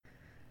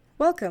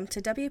Welcome to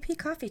WP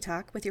Coffee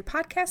Talk with your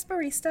podcast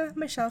barista,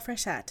 Michelle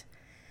Frechette.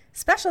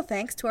 Special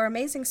thanks to our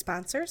amazing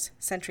sponsors,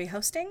 Century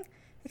Hosting,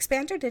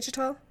 Expander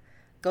Digital,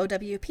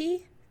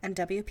 GoWP, and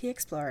WP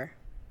Explorer.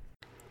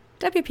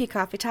 WP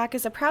Coffee Talk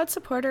is a proud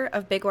supporter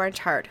of Big Orange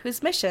Heart,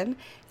 whose mission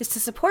is to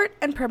support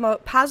and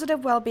promote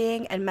positive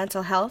well-being and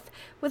mental health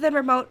within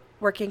remote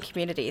working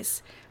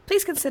communities.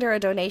 Please consider a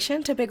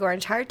donation to Big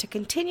Orange Heart to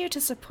continue to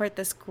support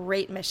this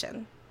great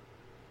mission.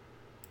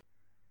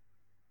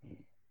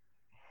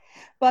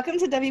 Welcome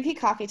to WP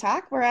Coffee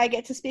Talk, where I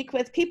get to speak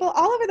with people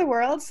all over the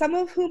world, some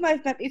of whom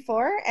I've met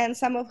before and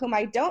some of whom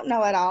I don't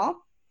know at all.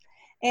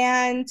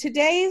 And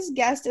today's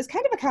guest is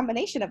kind of a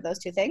combination of those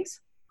two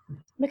things,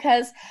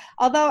 because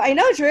although I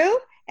know Drew,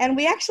 and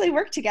we actually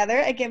work together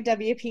at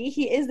GiveWP,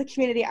 he is the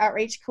Community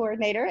Outreach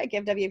Coordinator at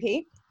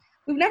GiveWP,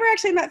 we've never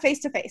actually met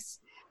face-to-face.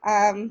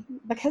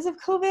 Because of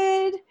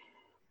COVID,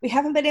 we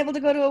haven't been able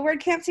to go to a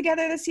WordCamp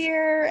together this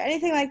year,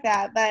 anything like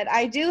that. But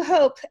I do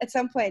hope at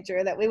some point,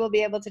 Drew, that we will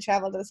be able to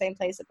travel to the same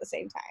place at the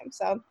same time.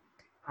 So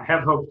I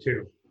have hope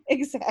too.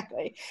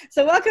 Exactly.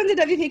 So welcome to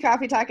WP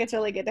Coffee Talk. It's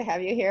really good to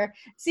have you here.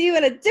 See you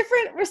in a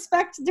different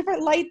respect,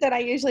 different light than I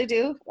usually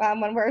do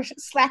when we're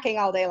slacking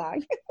all day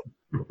long.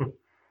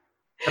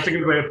 That's a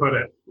good way to put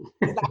it.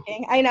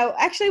 Slacking. I know.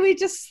 Actually, we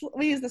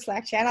use the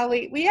Slack channel.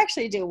 We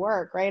actually do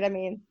work, right? I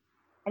mean,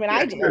 yeah,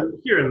 I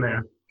do. Here and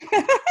there.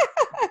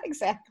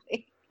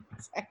 Exactly.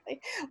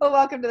 Well,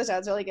 welcome to the show.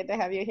 It's really good to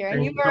have you here.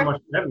 Thank you so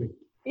much for having me.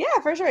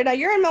 Yeah, for sure. Now,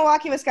 you're in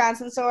Milwaukee,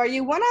 Wisconsin, so are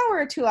you 1 hour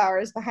or 2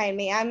 hours behind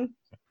me? I'm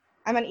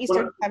on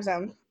Eastern time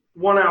zone.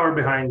 1 hour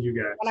behind you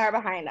guys. 1 hour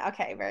behind.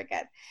 Okay, very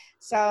good.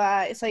 So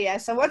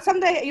what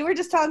someday, you were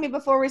just telling me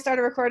before we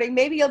started recording,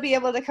 maybe you'll be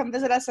able to come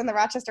visit us in the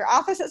Rochester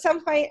office at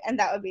some point, and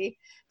that would be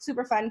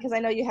super fun because I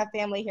know you have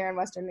family here in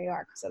Western New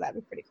York, so that'd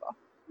be pretty cool.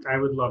 I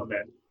would love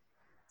that.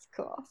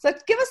 Cool. So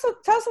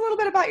tell us a little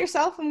bit about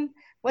yourself and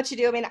what you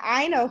do. I mean,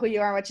 I know who you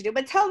are and what you do,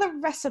 but tell the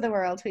rest of the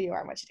world who you are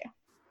and what you do.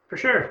 For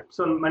sure.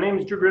 So my name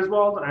is Drew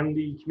Griswold. I'm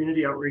the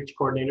Community Outreach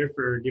Coordinator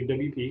for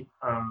GiveWP.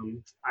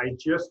 I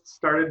just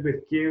started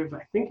with Give,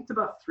 I think it's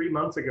about 3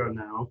 months ago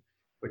now,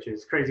 which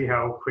is crazy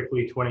how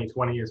quickly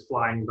 2020 is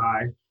flying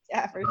by.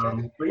 Yeah, for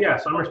sure. But yeah,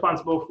 so I'm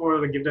responsible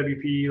for the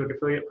GiveWP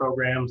affiliate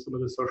program, some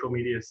of the social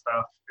media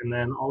stuff, and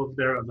then all of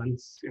their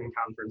events and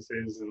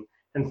conferences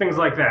and things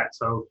like that.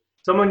 So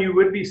someone you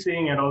would be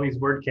seeing at all these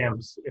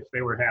WordCamps if they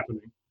were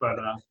happening, but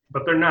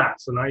they're not.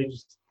 So now you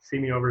just see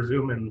me over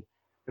Zoom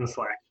and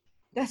Slack.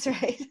 That's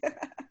right.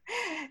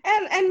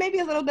 and maybe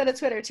a little bit of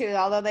Twitter too,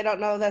 although they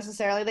don't know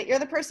necessarily that you're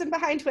the person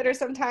behind Twitter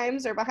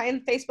sometimes or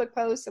behind Facebook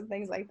posts and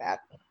things like that.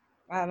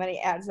 Any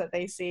ads that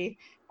they see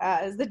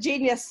is the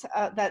genius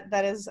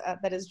that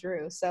is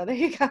Drew. So there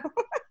you go.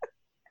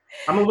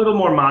 I'm a little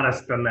more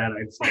modest than that,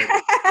 I'd say.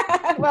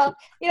 Well,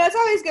 it's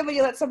always good when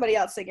you let somebody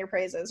else sing your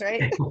praises,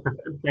 right?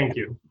 Thank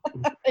you.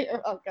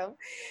 You're welcome.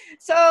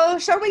 So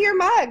show me your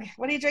mug.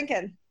 What are you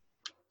drinking?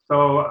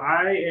 So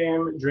I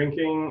am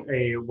drinking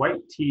a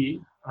white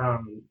tea.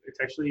 It's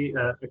actually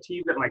a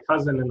tea that my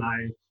cousin and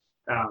I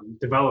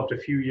developed a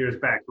few years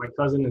back. My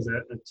cousin is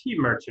a tea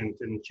merchant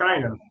in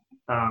China.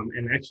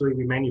 And actually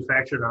we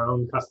manufactured our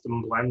own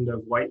custom blend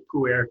of white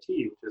pu'er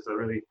tea, which is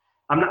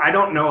I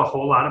don't know a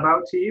whole lot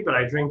about tea, but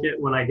I drink it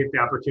when I get the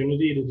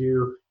opportunity to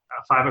do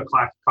 5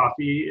 o'clock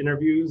coffee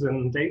interviews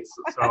and dates.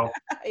 So,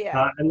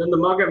 yeah. And then the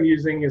mug I'm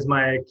using is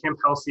my Camp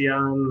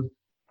Halcyon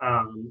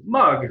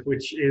mug,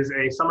 which is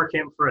a summer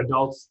camp for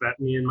adults that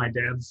me and my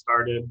dad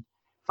started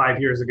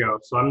 5 years ago.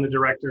 So I'm the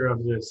director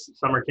of this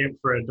summer camp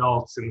for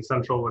adults in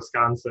central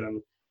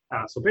Wisconsin.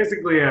 So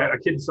basically a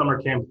kid's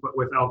summer camp, but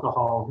with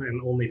alcohol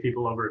and only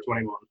people over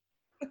 21.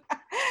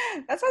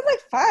 That sounds like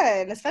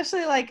fun,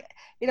 especially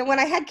when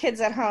I had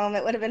kids at home,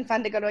 it would have been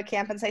fun to go to a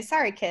camp and say,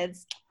 sorry,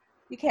 kids,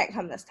 you can't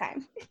come this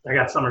time. I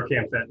got summer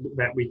camp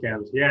that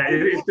weekend. Yeah,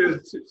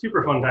 it's a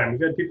super fun time.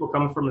 We've had people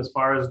come from as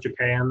far as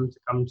Japan to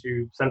come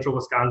to central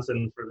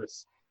Wisconsin for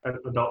this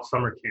adult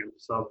summer camp.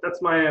 So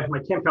that's my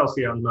Camp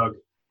Halcyon mug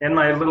and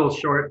my little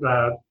short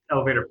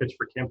elevator pitch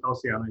for Camp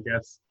Halcyon, I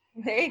guess.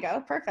 There you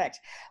go. Perfect.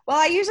 Well,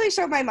 I usually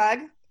show my mug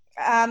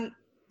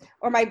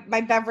or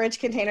my beverage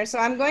container. So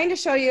I'm going to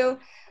show you,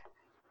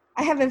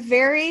 I have a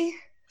very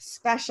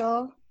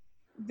special,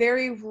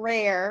 very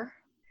rare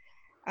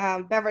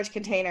beverage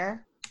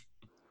container.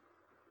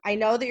 I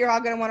know that you're all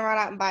going to want to run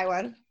out and buy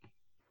one.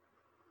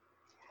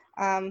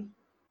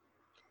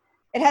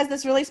 It has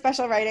this really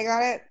special writing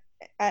on it.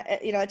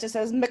 It just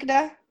says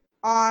Mukda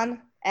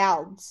on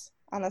Alds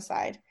on the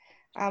side.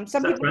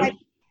 Some people might.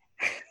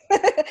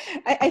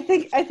 I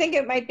think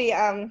it might be.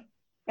 I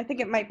think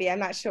it might be. I'm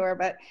not sure,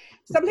 but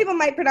some people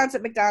might pronounce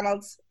it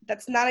McDonald's.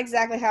 That's not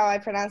exactly how I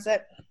pronounce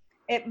it.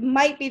 It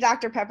might be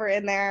Dr. Pepper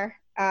in there.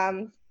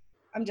 I'm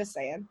just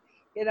saying.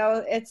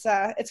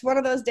 It's one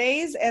of those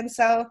days, and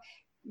so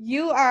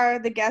you are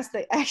the guest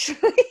that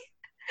actually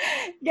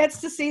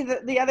gets to see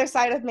the other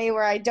side of me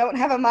where I don't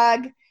have a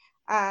mug.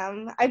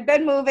 I've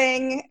been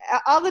moving.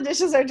 All the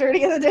dishes are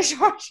dirty in the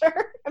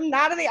dishwasher. I'm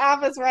not in the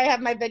office where I have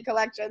my big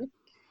collection.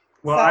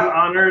 Well, So I'm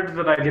honored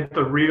that I get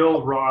the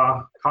real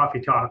raw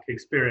coffee talk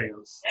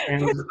experience.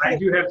 And I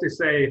do have to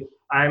say,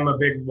 I'm a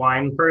big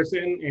wine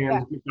person, yeah,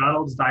 and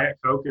McDonald's Diet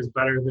Coke is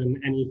better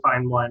than any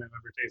fine wine I've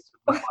ever tasted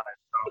in my life.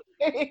 So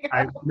there you I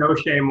have go. no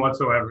shame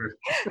whatsoever.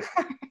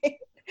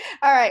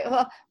 All right.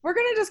 Well, we're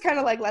gonna just kind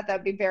of like let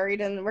that be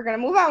buried, and we're gonna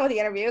move on with the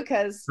interview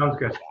because Sounds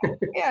good.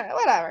 yeah,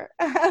 whatever.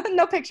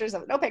 No pictures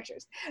of it. No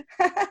pictures.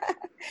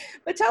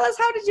 But tell us,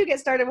 how did you get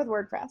started with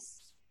WordPress?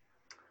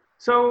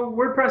 So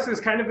WordPress is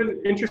kind of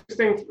an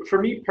interesting,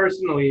 for me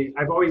personally,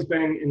 I've always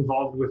been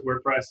involved with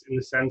WordPress in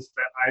the sense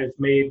that I've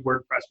made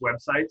WordPress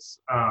websites.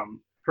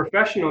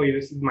 Professionally,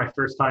 this is my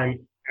first time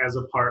as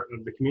a part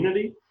of the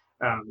community.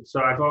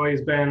 So I've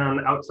always been on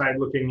the outside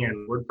looking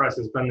in. WordPress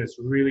has been this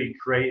really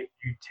great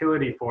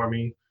utility for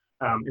me.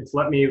 It's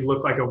let me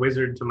look like a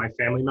wizard to my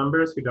family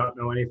members who don't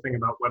know anything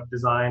about web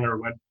design or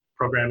web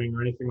programming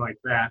or anything like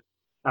that.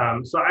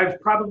 So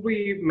I've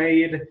probably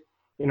made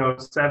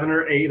 7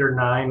 or 8 or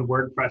 9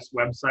 WordPress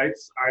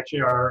websites.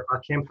 Actually, our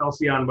Camp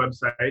Halcyon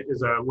website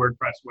is a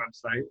WordPress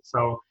website.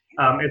 So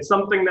it's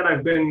something that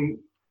I've been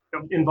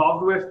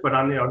involved with, but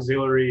on the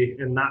auxiliary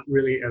and not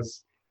really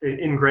as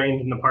ingrained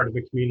in the part of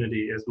the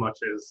community as much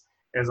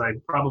as I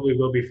probably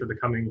will be for the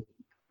coming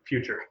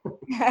future.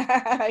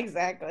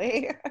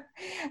 Exactly.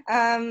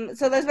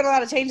 So there's been a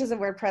lot of changes in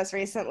WordPress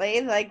recently.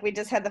 Like we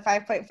just had the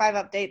 5.5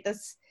 update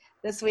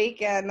this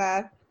week,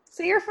 and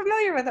so you're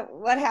familiar with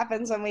what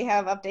happens when we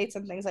have updates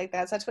and things like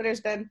that. So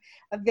Twitter's been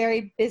a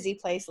very busy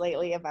place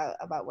lately about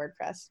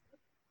WordPress.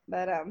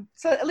 But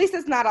so at least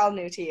it's not all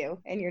new to you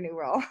in your new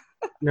role.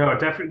 No,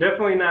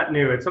 definitely not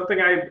new. It's something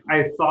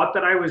I thought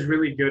that I was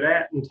really good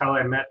at until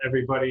I met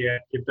everybody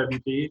at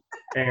GiveWP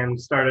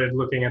and started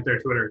looking at their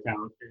Twitter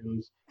account.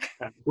 And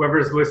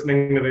whoever's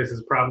listening to this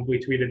has probably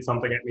tweeted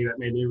something at me that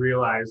made me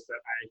realize that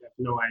I have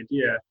no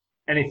idea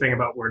anything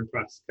about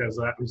WordPress because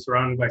I'm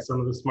surrounded by some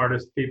of the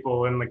smartest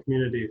people in the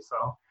community.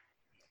 So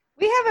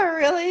We have a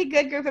really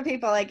good group of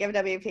people at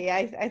GiveWP.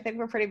 I think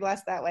we're pretty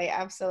blessed that way.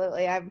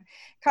 Absolutely. I'm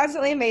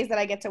constantly amazed that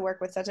I get to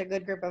work with such a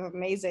good group of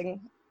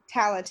amazing,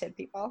 talented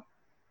people.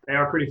 they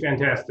are pretty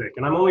fantastic.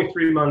 And I'm only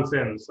 3 months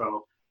in,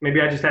 so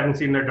maybe I just haven't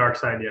seen their dark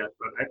side yet,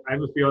 but I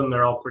have a feeling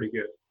they're all pretty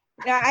good.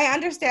 Yeah, I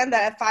understand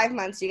that at 5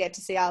 months you get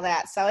to see all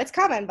that. So it's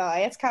coming,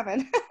 boy. It's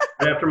coming.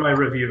 Right after my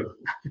review.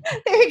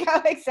 There you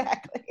go.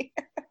 Exactly.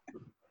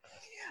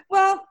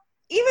 Well,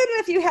 even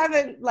if you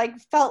haven't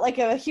felt like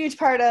a huge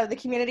part of the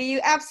community, you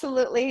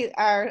absolutely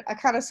are a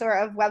connoisseur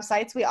of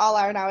websites. We all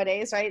are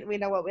nowadays, right? We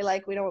know what we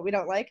like. We know what we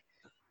don't like.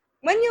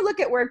 When you look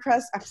at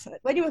WordPress,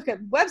 when you look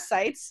at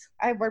websites,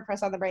 I have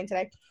WordPress on the brain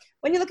today.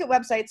 When you look at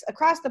websites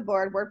across the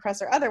board,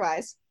 WordPress or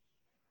otherwise,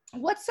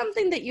 what's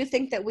something that you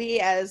think that we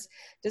as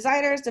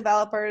designers,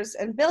 developers,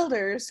 and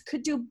builders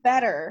could do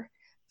better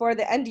for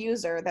the end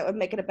user that would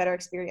make it a better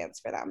experience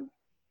for them?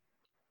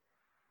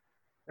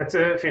 That's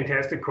a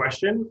fantastic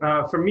question.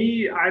 For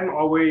me, I'm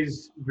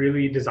always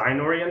really design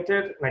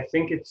oriented, and I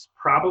think it's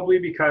probably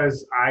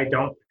because I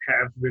don't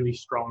have really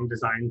strong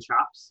design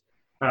chops.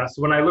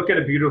 So when I look at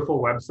a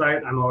beautiful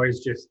website,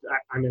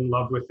 I'm in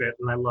love with it,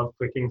 and I love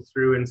clicking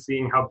through and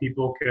seeing how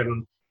people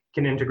can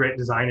integrate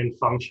design and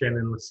function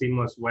in a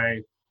seamless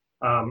way.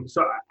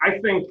 So I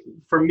think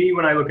for me,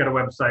 when I look at a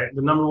website,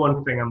 the number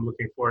one thing I'm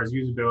looking for is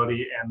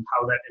usability and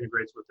how that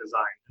integrates with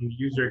design and the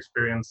user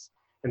experience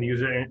and the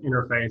user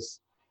interface.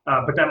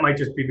 But that might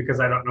just be because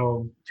I don't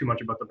know too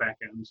much about the back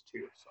end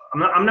too.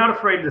 So I'm not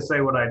afraid to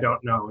say what I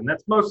don't know, and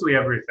that's mostly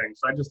everything.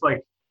 So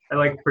I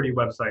like pretty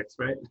websites,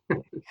 right?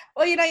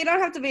 Well, you don't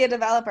have to be a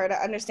developer to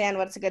understand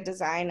what's a good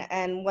design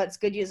and what's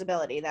good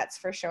usability. That's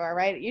for sure,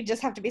 right? You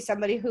just have to be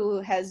somebody who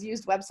has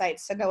used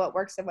websites to know what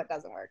works and what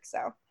doesn't work.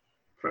 So.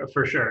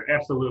 For sure,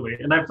 absolutely.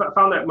 And I've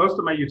found that most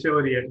of my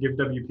utility at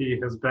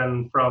GiveWP has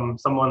been from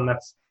someone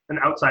that's an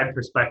outside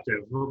perspective,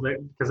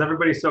 because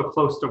everybody's so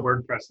close to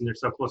WordPress and they're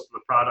so close to the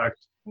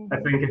product. Mm-hmm.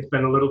 I think it's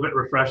been a little bit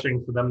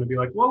refreshing for them to be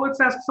like, well, let's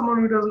ask someone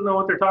who doesn't know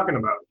what they're talking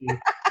about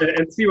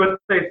and see what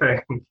they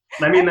think. And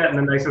I mean that in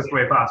the nicest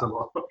way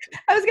possible.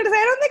 I was going to say,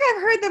 I don't think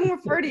I've heard them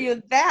refer to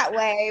you that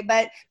way,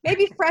 but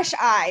maybe fresh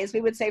eyes. We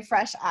would say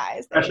fresh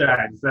eyes. Fresh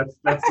eyes.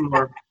 That's a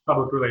more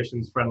public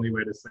relations friendly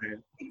way to say it.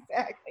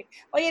 Exactly.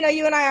 Well,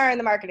 you and I are in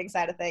the marketing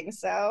side of things,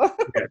 so.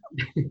 Okay.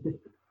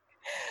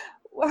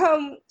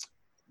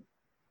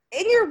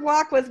 In your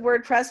walk with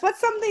WordPress, what's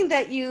something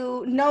that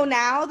you know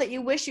now that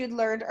you wish you'd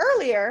learned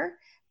earlier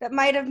that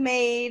might have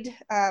made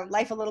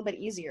life a little bit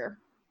easier?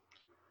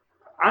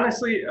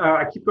 Honestly,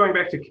 I keep going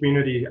back to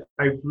community.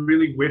 I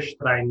really wish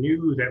that I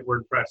knew that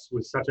WordPress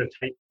was such a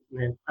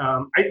tight-knit.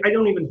 I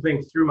don't even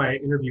think through my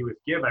interview with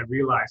Give, I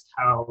realized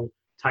how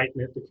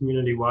tight-knit the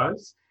community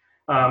was.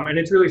 And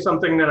it's really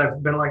something that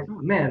I've been like,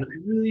 oh man, I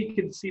really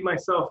could see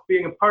myself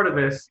being a part of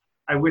this.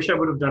 I wish I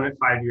would have done it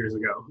 5 years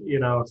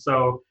ago,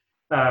 So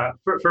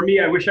for me,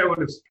 I wish I would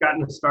have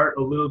gotten to start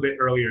a little bit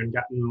earlier and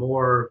gotten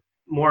more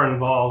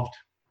involved,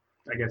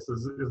 I guess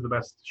is the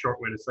best short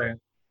way to say it.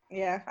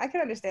 Yeah, I can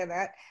understand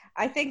that.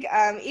 I think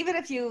even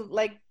if you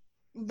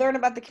learn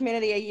about the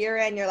community a year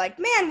in, you're like,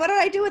 man, what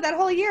did I do with that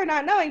whole year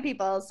not knowing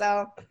people?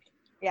 So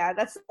Yeah,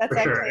 that's For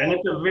actually sure. And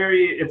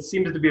it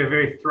seems to be a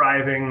very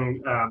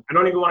thriving, I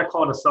don't even want to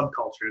call it a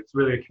subculture. It's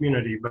really a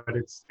community, but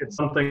it's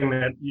something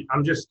that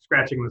I'm just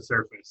scratching the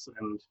surface.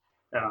 And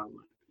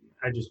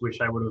I just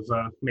wish I would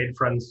have made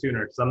friends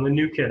sooner because I'm the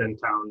new kid in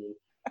town.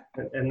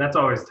 And that's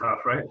always tough,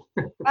 right?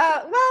 Well,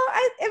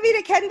 I mean,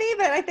 it can be,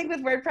 but I think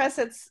with WordPress,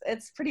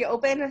 it's pretty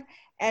open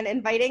and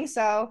inviting.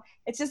 So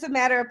it's just a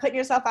matter of putting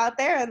yourself out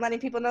there and letting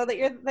people know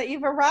that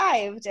you've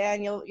arrived,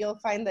 and you'll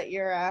find that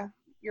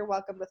you're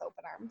welcomed with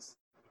open arms.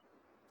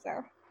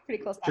 So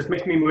pretty cool stuff. Just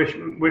makes me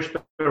wish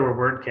that there were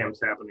WordCamps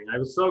happening. I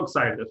was so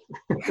excited.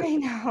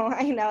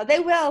 I know. They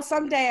will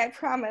someday, I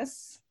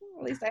promise.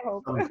 At least I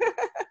hope.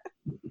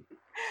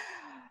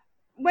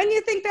 When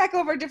you think back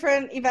over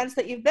different events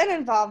that you've been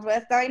involved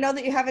with, now I know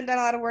that you haven't done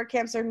a lot of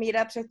WordCamps or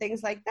meetups or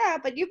things like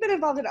that, but you've been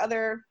involved in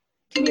other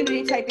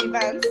community type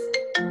events.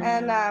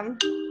 And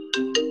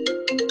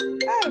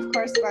of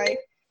course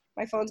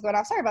my phone's going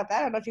off. Sorry about that.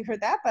 I don't know if you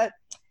heard that, but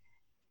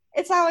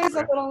it's always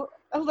a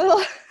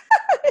little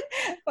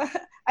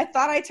I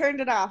thought I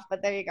turned it off,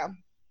 but there you go.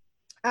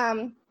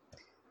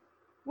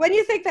 When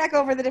you think back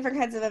over the different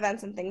kinds of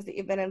events and things that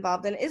you've been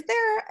involved in, is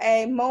there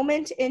a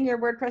moment in your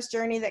WordPress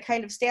journey that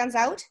kind of stands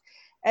out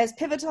as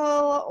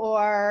pivotal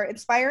or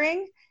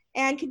inspiring?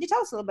 And could you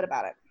tell us a little bit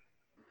about it?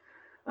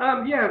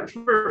 Yeah,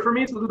 for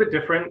me, it's a little bit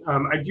different.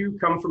 I do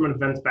come from an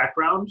events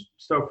background.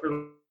 So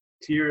for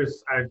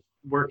years, I've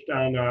worked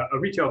on a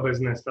retail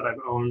business that I've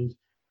owned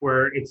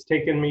where it's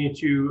taken me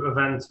to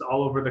events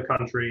all over the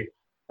country.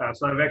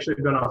 So I've actually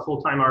been a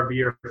full-time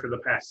RVer for the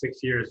past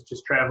 6 years,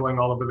 just traveling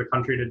all over the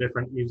country to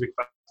different music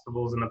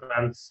festivals and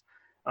events.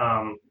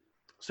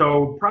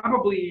 So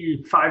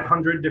probably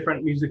 500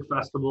 different music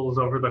festivals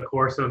over the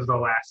course of the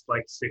last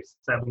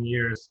 6-7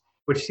 years,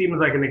 which seems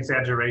like an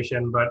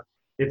exaggeration, but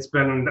it's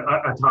been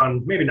a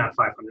ton, maybe not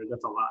 500,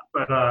 that's a lot.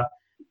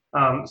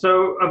 But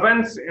so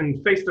events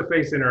and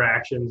face-to-face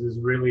interactions is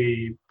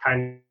really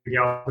kind of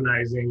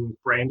galvanizing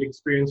brand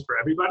experience for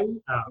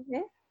everybody.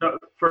 So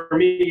for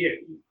me,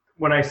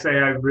 when I say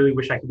I really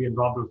wish I could be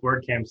involved with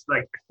WordCamps,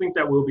 I think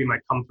that will be my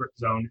comfort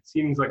zone. It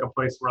seems like a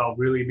place where I'll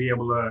really be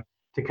able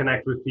to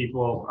connect with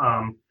people,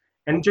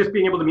 and just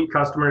being able to meet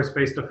customers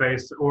face to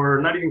face,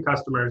 or not even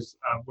customers.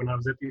 When I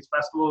was at these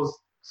festivals,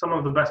 some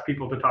of the best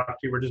people to talk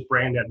to were just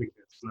brand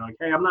advocates. And they're like,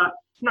 hey, I'm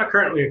not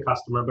currently a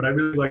customer, but I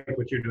really like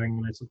what you're doing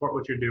and I support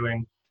what you're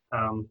doing.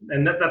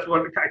 And that's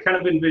what I kind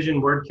of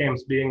envision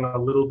WordCamps being a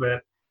little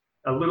bit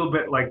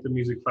like the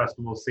music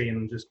festival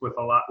scene, just with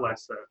a lot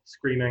less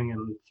screaming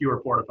and fewer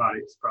porta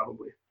potties,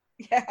 probably.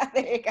 Yeah,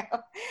 there you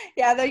go.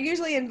 Yeah, they're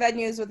usually in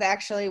venues with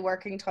actually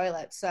working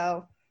toilets.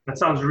 So that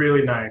sounds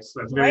really nice.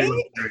 That's very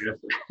luxurious.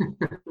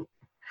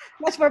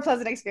 Much more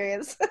pleasant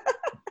experience,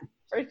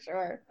 for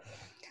sure.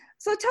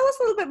 So tell us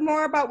a little bit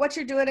more about what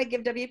you're doing at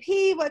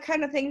GiveWP, what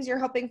kind of things you're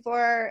hoping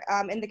for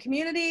in the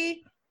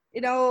community,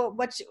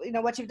 what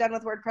you've done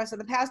with WordPress in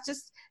the past.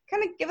 Just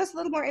kind of give us a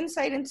little more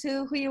insight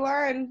into who you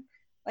are and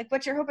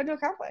what you're hoping to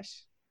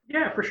accomplish.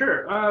 Yeah, for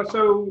sure.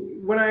 So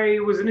when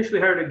I was initially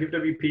hired at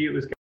GiveWP, it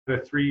was kind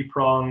of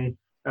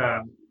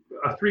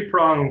a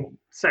three-prong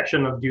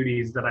section of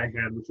duties that I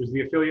had, which was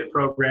the affiliate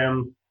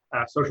program,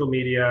 social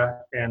media,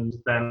 and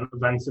then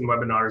events and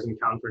webinars and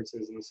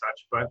conferences and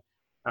such. But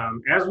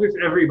as with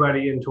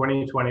everybody in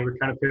 2020, we're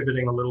kind of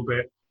pivoting a little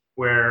bit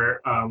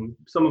where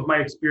some of my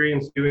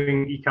experience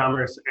doing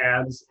e-commerce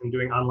ads and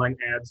doing online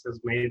ads has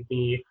made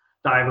me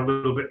dive a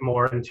little bit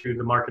more into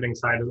the marketing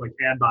side of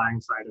ad buying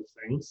side of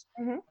things.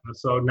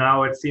 So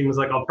now it seems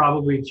like I'll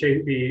probably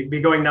be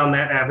going down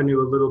that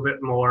avenue a little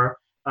bit more.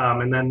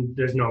 And then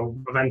there's no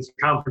events and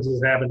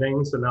conferences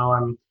happening. So now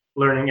I'm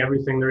learning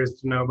everything there is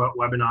to know about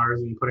webinars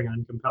and putting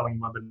on compelling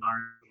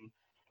webinars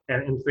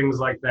and things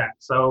like that.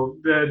 So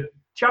the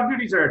job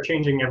duties are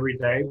changing every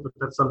day, but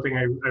that's something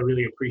I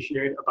really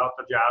appreciate about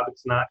the job.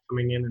 It's not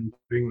coming in and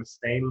doing the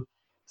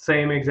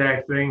same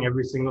exact thing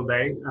every single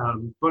day.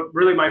 But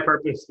really my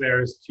purpose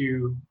there is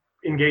to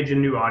engage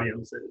in new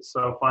audiences.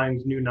 So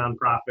find new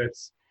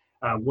nonprofits.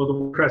 Well, the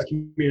WordPress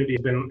community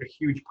has been a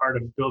huge part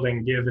of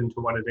building Give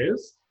into what it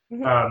is.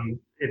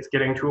 It's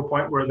getting to a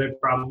point where they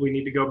probably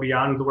need to go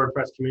beyond the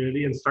WordPress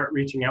community and start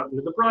reaching out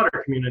into the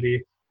broader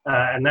community.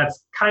 And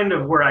that's kind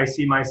of where I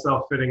see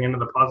myself fitting into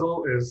the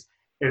puzzle is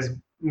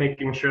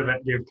making sure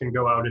that Give can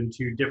go out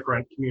into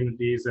different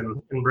communities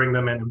and bring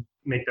them in and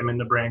make them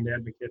into brand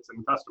advocates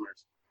and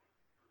customers.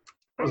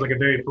 That was like a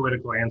very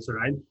political answer.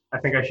 I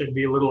think I should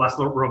be a little less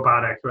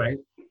robotic, right?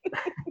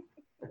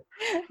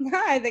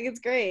 No, I think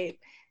it's great.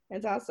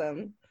 It's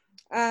awesome.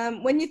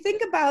 When you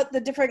think about the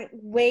different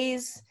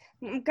ways,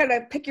 I'm going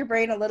to pick your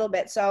brain a little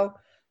bit. So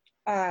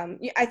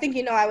I think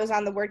I was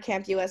on the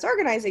WordCamp US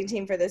organizing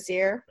team for this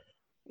year.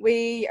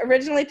 We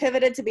originally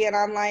pivoted to be an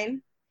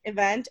online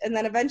event and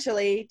then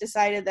eventually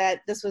decided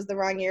that this was the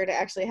wrong year to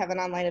actually have an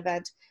online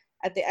event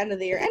at the end of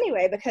the year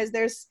anyway, because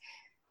there's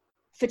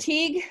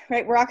fatigue,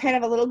 right? We're all kind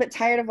of a little bit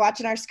tired of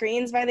watching our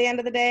screens by the end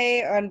of the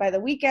day and by the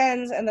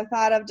weekends, and the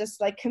thought of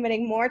just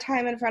committing more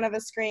time in front of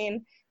a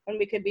screen when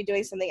we could be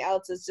doing something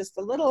else is just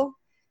a little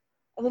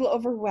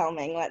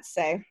overwhelming, let's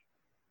say.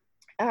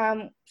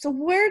 So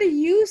where do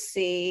you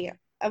see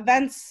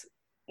events,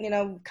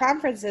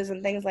 conferences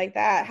and things like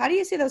that? How do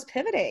you see those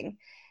pivoting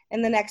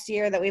in the next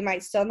year that we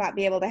might still not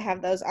be able to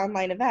have those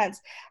online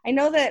events? I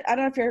know that, I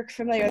don't know if you're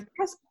familiar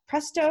with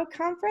Presto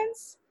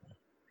Conference,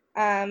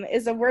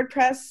 is a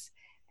WordPress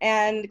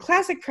and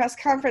Classic Press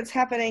conference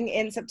happening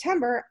in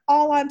September,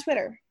 all on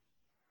Twitter.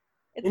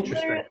 It's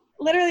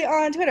literally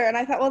all on Twitter. And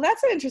I thought, well,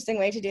 that's an interesting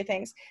way to do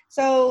things.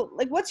 So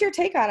like, what's your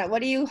take on it?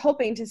 What are you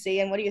hoping to see?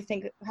 And how do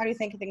you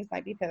think things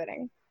might be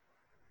pivoting?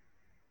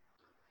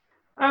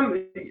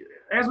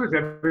 As with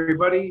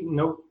everybody,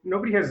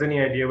 nobody has any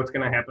idea what's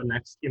going to happen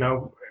next.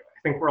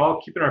 I think we're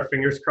all keeping our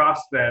fingers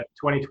crossed that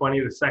 2020,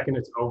 the second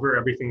it's over,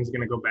 everything's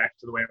going to go back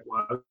to the way it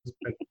was.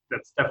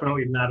 That's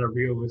definitely not a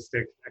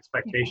realistic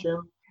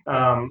expectation.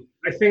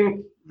 I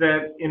think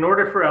that in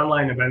order for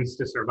online events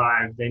to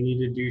survive, they need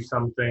to do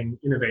something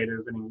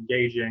innovative and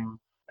engaging.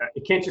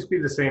 It can't just be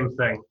the same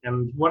thing.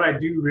 And what I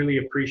do really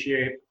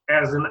appreciate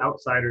as an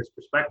outsider's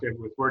perspective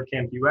with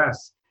WordCamp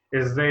US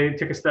is they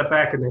took a step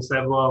back and they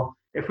said, well,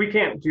 if we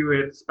can't do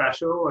it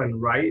special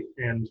and right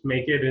and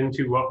make it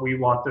into what we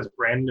want this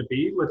brand to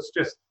be, let's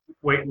just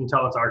wait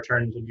until it's our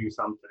turn to do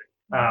something.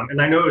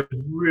 And I know it's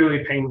a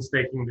really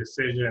painstaking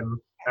decision,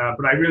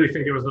 but I really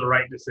think it was the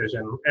right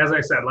decision. As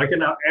I said,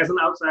 as an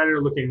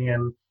outsider looking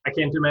in, I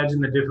can't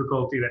imagine the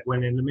difficulty that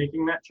went into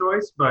making that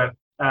choice. But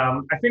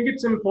I think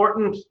it's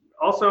important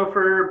also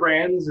for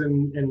brands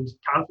and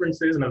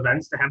conferences and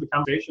events to have the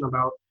conversation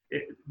about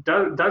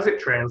does it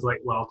translate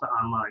well to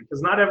online?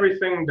 Because not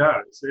everything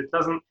does. It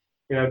doesn't.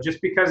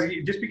 Just because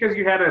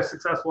you had a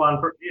successful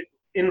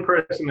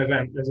in-person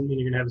event doesn't mean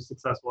you're going to have a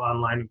successful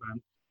online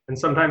event. And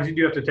sometimes you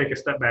do have to take a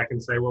step back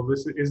and say, well,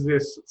 is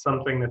this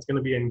something that's going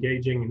to be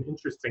engaging and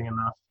interesting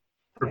enough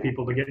for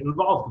people to get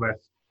involved with?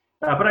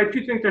 But I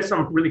do think there's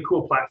some really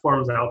cool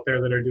platforms out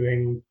there that are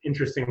doing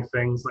interesting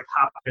things. Like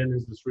Hopin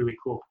is this really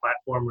cool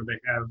platform where they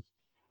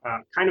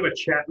have kind of a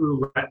chat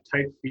roulette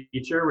type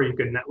feature where you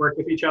can network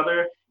with each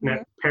other, and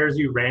it pairs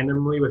you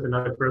randomly with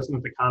another person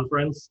at the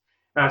conference.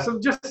 So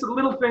just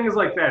little things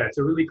like that. It's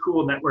a really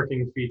cool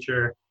networking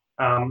feature.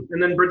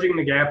 And then bridging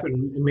the gap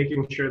and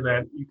making sure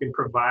that you can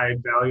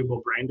provide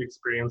valuable brand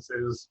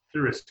experiences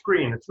through a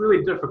screen. It's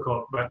really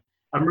difficult, but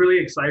I'm really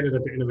excited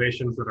at the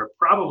innovations that are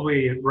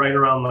probably right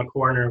around the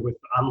corner with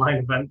online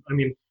event. I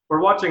mean,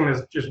 we're watching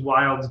this just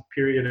wild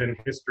period in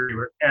history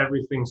where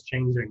everything's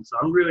changing. So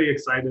I'm really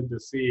excited to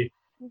see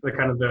the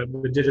kind of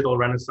the digital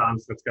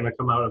renaissance that's going to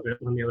come out of it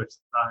on the other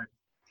side.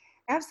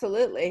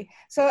 Absolutely.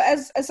 So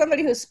as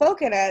somebody who's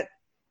spoken at,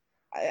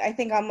 I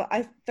think I'm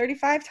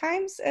 35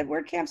 times at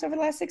WordCamps over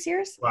the last 6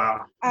 years.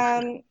 Wow.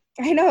 I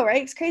know,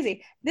 right? It's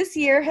crazy. This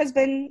year has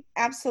been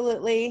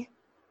absolutely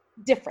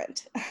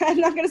different.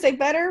 I'm not going to say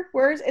better,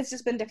 worse. It's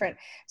just been different.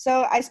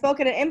 So I spoke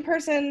at an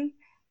in-person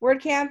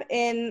WordCamp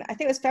in, I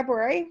think it was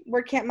February.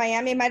 WordCamp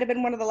Miami might have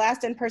been one of the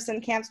last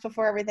in-person camps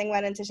before everything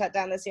went into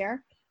shutdown this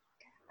year.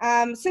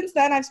 Since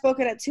then, I've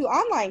spoken at 2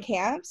 online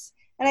camps,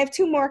 and I have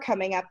 2 more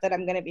coming up that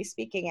I'm going to be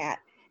speaking at.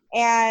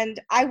 And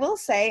I will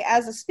say,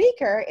 as a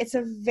speaker, it's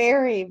a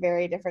very,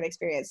 very different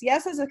experience.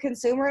 Yes, as a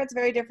consumer, it's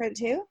very different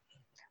too.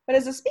 But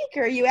as a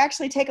speaker, you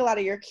actually take a lot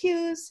of your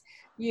cues.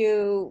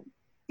 You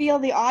feel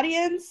the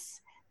audience.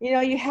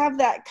 You have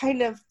that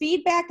kind of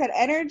feedback, that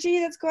energy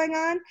that's going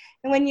on.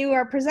 And when you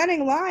are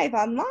presenting live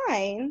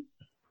online,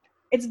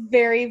 it's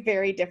very,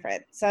 very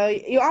different. So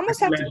you almost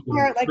have to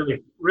compare, like,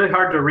 really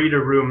hard to read a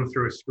room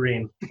through a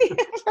screen.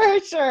 For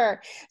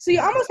sure. So you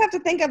almost have to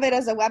think of it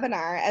as a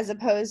webinar as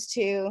opposed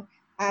to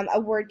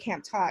a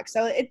WordCamp talk.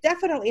 So it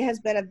definitely has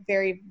been a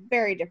very,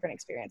 very different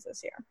experience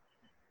this year.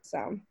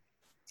 So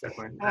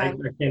definitely, I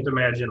can't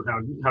imagine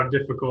how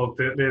difficult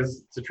it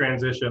is to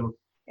transition.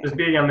 Yeah. Just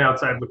being on the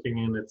outside looking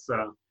in,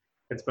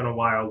 it's been a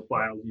wild,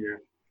 wild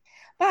year.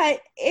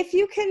 But if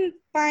you can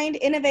find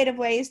innovative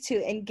ways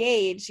to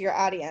engage your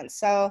audience.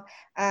 So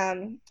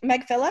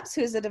Meg Phillips,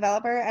 who's a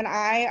developer, and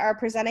I are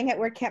presenting at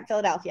WordCamp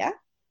Philadelphia,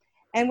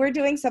 and we're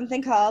doing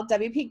something called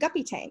WP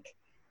Guppy Tank.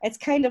 It's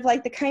kind of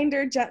like the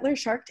kinder, gentler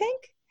Shark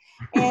Tank.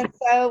 And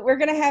so we're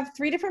going to have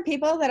 3 different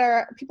people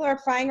people are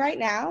applying right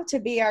now to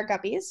be our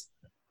guppies.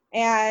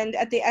 And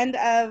at the end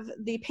of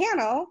the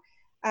panel,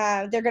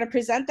 they're going to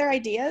present their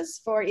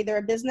ideas for either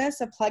a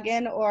business, a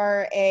plugin,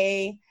 or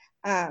a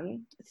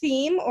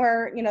theme,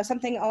 or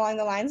something along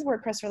the lines of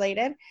WordPress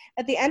related.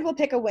 At the end, we'll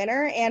pick a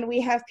winner, and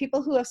we have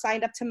people who have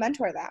signed up to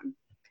mentor them.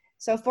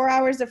 So 4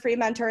 hours of free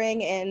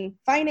mentoring in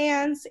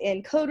finance,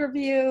 in code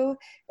review,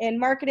 in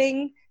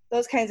marketing,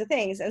 those kinds of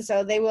things. And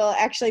so they will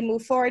actually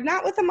move forward,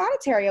 not with a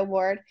monetary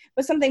award,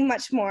 but something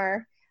much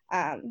more,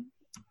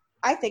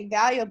 I think,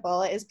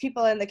 valuable is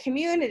people in the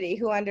community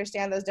who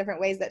understand those different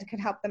ways that can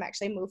help them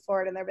actually move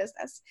forward in their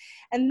business.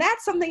 And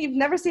that's something you've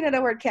never seen at a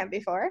WordCamp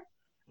before,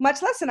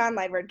 much less an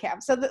online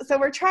WordCamp. So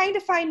we're trying to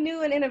find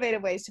new and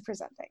innovative ways to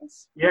present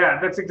things. Yeah,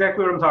 that's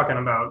exactly what I'm talking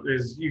about,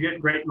 is you get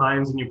great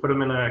minds and you put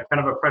them in a kind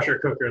of a pressure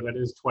cooker that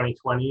is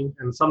 2020,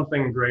 and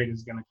something great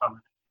is going to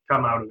come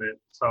out of it.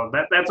 So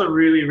that's a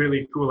really,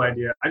 really cool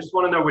idea. I just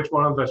want to know which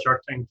one of the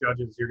Shark Tank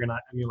judges you're going to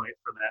emulate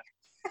for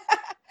that.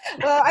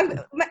 Well,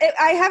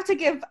 I have to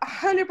give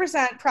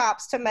 100%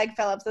 props to Meg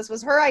Phillips. This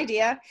was her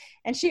idea,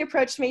 and she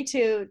approached me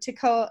to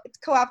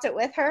co-opt it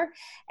with her,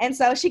 and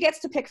so she gets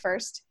to pick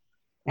first,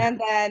 and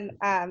then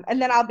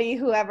I'll be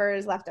whoever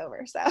is left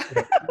over. So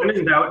when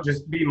in doubt,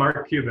 just be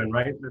Mark Cuban,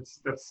 right?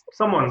 That's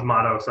someone's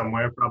motto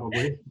somewhere,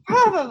 probably.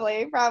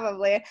 Probably.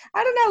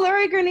 I don't know,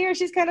 Lori Grenier,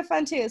 she's kind of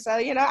fun too. So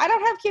I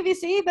don't have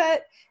QVC,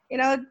 but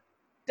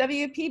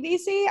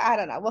WPBC, I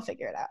don't know. We'll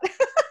figure it out.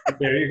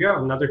 There you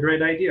go. Another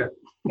great idea.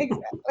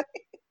 Exactly.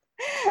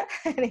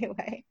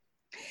 Anyway,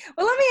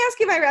 well, let me ask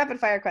you my rapid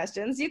fire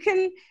questions.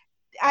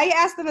 I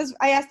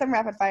ask them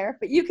rapid fire,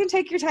 but you can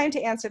take your time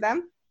to answer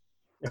them.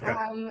 Okay.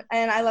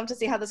 And I love to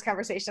see how this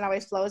conversation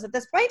always flows at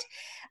this point.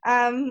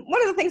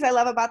 One of the things I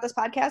love about this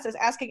podcast is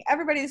asking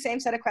everybody the same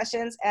set of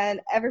questions, and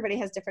everybody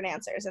has different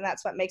answers. And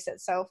that's what makes it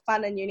so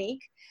fun and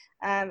unique,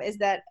 is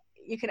that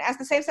you can ask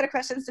the same set of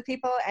questions to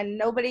people and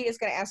nobody is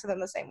going to answer them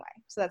the same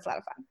way. So that's a lot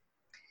of fun.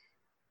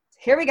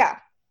 Here we go.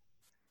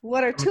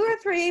 What are 2 or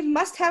 3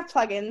 must-have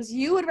plugins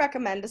you would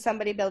recommend to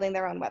somebody building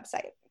their own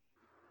website?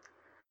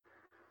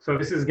 So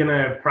this is going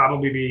to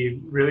probably be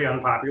really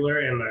unpopular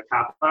and a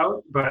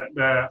cop-out, but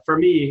for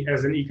me,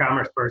 as an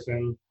e-commerce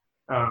person,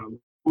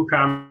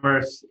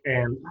 WooCommerce,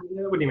 and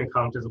it wouldn't even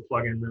count as a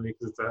plugin really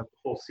because it's a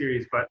whole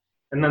series,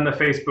 and then the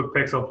Facebook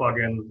Pixel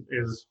plugin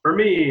is, for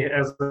me,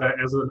 as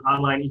an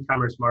online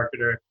e-commerce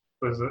marketer,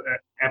 was an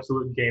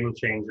absolute game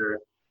changer.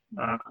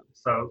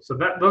 So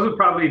those would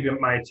probably be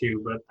my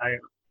 2, but I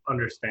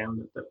understand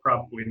that they're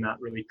probably not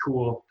really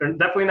cool. They're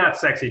definitely not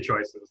sexy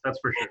choices, that's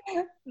for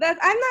sure.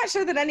 I'm not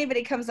sure that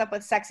anybody comes up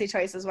with sexy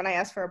choices when I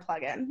ask for a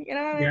plugin. You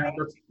know what I mean? Yeah,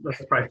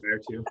 that's probably fair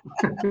too.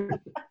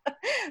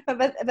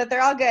 but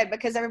they're all good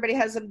because everybody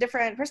has some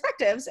different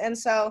perspectives. And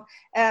so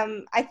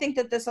I think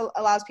that this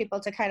allows people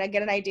to kind of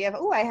get an idea of,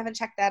 oh, I haven't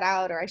checked that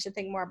out, or I should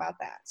think more about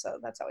that. So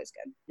that's always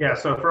good. Yeah,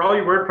 so for all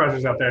you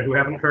WordPressers out there who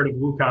haven't heard of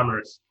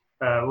WooCommerce,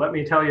 let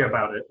me tell you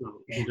about it. No,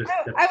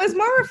 I was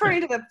more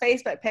referring to the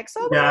Facebook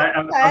Pixel. Yeah,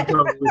 I'm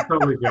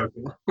totally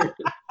joking.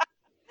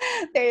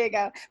 There you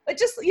go. But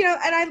just,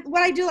 and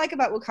what I do like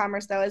about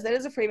WooCommerce, though, is that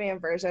it's a freemium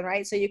version,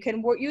 right? So you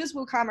can use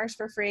WooCommerce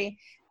for free.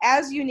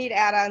 As you need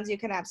add-ons, you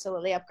can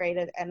absolutely upgrade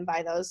it and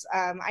buy those.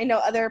 I know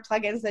other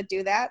plugins that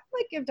do that,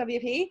 like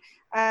GiveWP,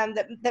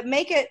 that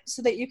make it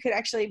so that you can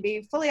actually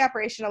be fully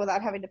operational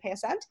without having to pay a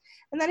cent.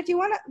 And then if you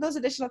want those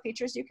additional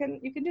features, you can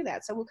do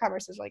that. So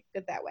WooCommerce is like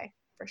good that way.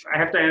 For sure. I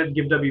have to add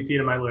GiveWP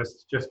to my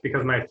list just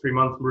because my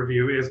 3-month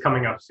review is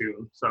coming up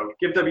soon. So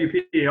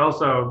GiveWP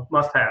also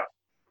must have.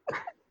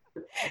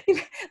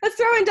 Let's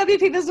throw in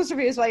WP Business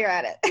Reviews while you're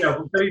at it. Yeah,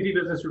 WP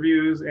Business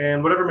Reviews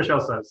and whatever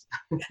Michelle says.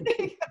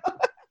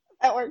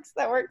 That works.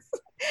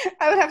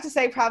 I would have to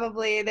say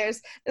probably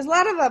there's a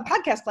lot of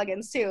podcast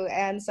plugins too,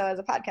 and so as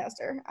a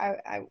podcaster,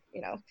 I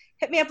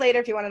hit me up later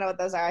if you want to know what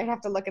those are. I'd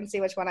have to look and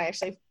see which one I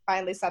actually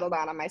finally settled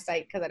on my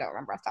site because I don't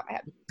remember off the top of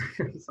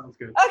my head. Sounds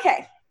good.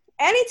 Okay.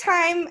 At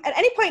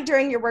any point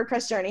during your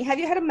WordPress journey, have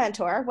you had a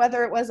mentor,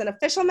 whether it was an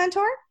official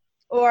mentor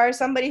or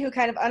somebody who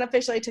kind of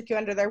unofficially took you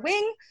under their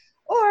wing,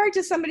 or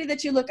just somebody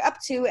that you look up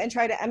to and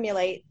try to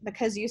emulate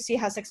because you see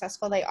how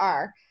successful they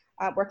are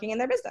working in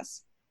their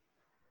business?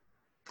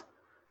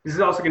 This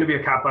is also going to be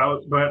a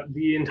cop-out, but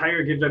the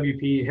entire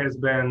GiveWP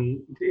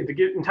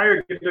the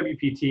entire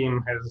GiveWP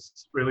team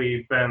has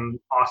really been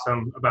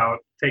awesome about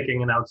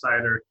taking an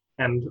outsider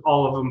and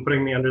all of them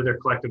putting me under their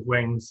collective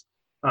wings.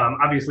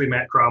 Obviously,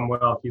 Matt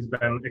Cromwell, he's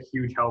been a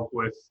huge help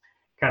with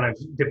kind of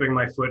dipping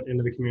my foot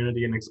into the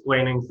community and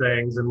explaining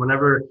things. And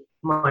whenever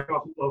I'm like,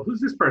 oh, well,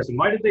 who's this person?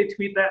 Why did they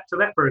tweet that to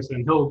that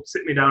person? He'll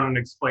sit me down and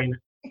explain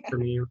it to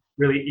me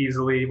really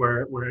easily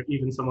where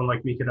even someone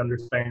like me could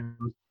understand.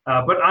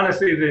 But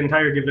honestly, the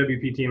entire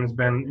GiveWP team has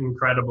been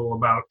incredible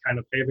about kind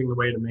of paving the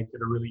way to make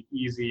it a really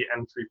easy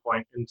entry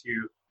point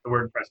into the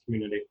WordPress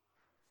community.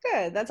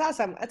 Good. That's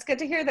awesome. That's good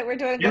to hear that we're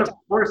doing a good job. job.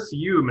 Of course,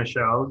 you,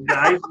 Michelle.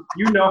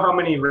 You know how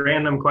many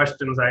random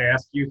questions I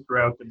ask you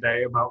throughout the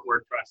day about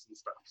WordPress and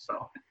stuff.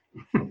 So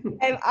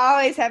I'm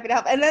always happy to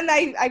help. And then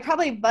I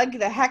probably bug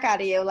the heck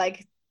out of you,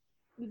 like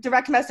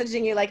direct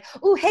messaging you like,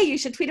 oh, hey, you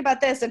should tweet about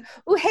this. And,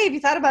 oh, hey, have you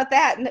thought about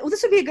that? And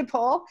this would be a good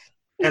poll.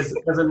 As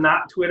a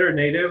not Twitter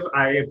native,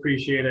 I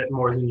appreciate it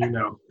more than you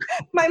know.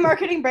 My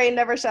marketing brain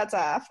never shuts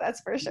off.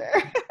 That's for sure.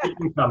 Keep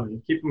them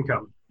coming. Keep them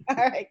coming. All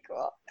right,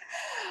 cool.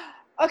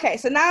 Okay,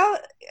 so now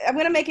I'm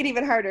going to make it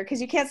even harder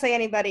because you can't say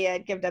anybody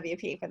at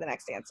GiveWP for the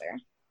next answer.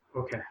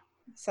 Okay.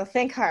 So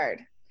think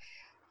hard.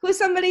 Who's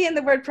somebody in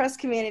the WordPress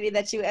community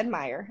that you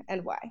admire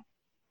and why?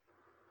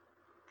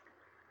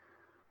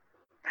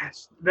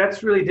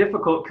 That's really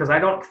difficult because I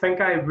don't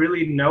think I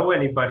really know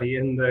anybody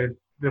in the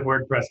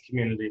WordPress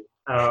community.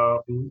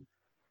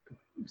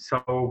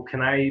 So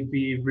can I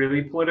be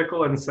really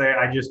political and say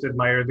I just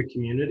admire the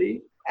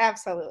community?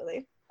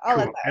 Absolutely.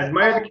 Cool. I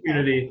admire the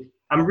community.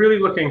 I'm really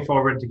looking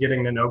forward to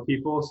getting to know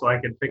people so I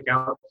can pick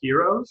out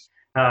heroes.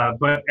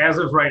 But as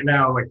of right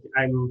now, like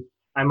I'm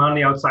on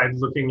the outside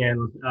looking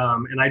in,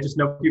 and I just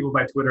know people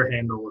by Twitter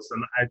handles,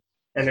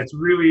 and it's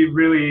really,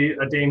 really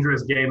a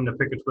dangerous game to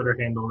pick a Twitter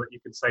handle that you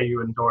could say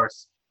you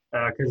endorse.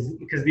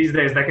 because these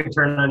days that can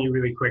turn on you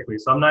really quickly.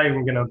 So I'm not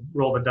even going to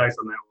roll the dice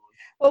on that one.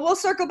 Well, we'll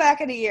circle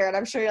back in a year, and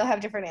I'm sure you'll have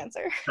a different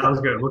answer.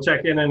 Sounds good. We'll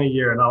check in a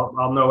year, and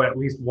I'll know at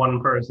least one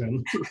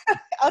person.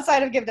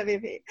 Outside of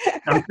GiveWP.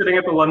 I'm sitting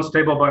at the lunch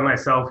table by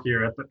myself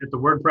here at the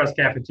WordPress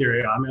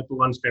cafeteria. I'm at the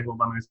lunch table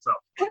by myself.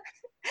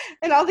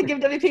 And all the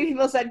GiveWP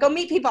people said, go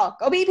meet people.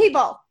 Go meet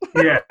people.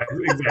 Yeah,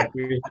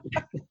 exactly.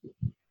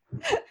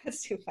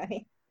 That's too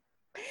funny.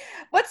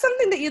 What's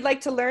something that you'd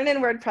like to learn in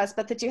WordPress,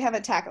 but that you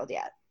haven't tackled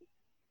yet?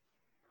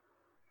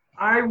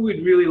 I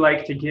would really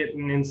like to get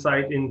an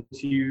insight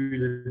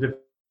into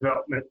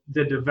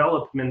the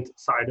development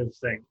side of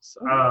things.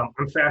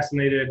 I'm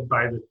fascinated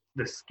by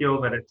the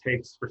skill that it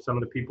takes for some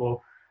of the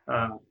people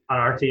on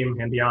our team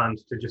and beyond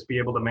to just be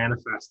able to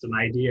manifest an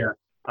idea.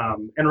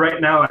 And right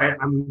now,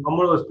 I'm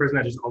one of those person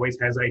that just always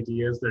has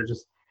ideas. They're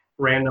just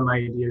random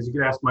ideas. You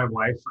could ask my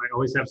wife. I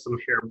always have some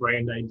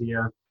harebrained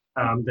idea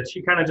that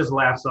she kind of just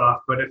laughs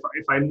off. But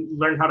if I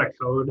learn how to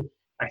code,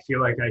 I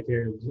feel like I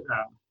could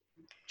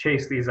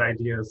chase these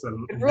ideas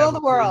and rule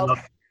the world.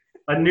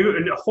 A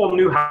whole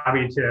new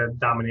hobby to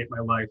dominate my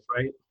life,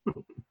 right?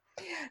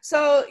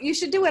 So you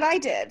should do what I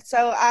did.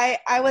 So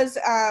I was,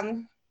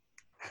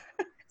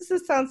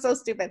 this sounds so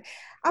stupid.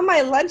 On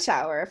my lunch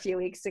hour a few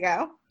weeks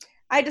ago,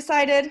 I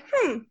decided,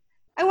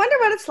 I wonder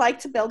what it's like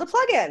to build a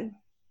plugin.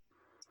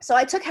 So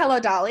I took Hello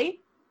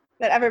Dolly,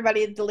 that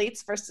everybody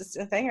deletes versus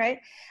the thing, right?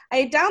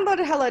 I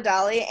downloaded Hello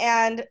Dolly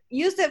and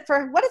used it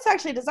for what it's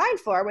actually designed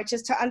for, which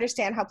is to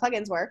understand how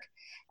plugins work.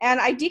 And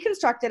I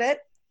deconstructed it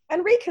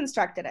and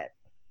reconstructed it.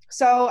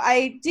 So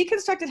I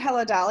deconstructed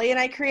Hello Dolly and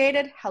I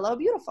created Hello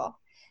Beautiful.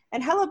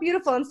 And Hello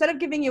Beautiful, instead of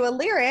giving you a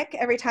lyric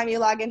every time you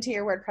log into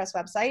your WordPress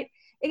website,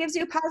 it gives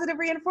you positive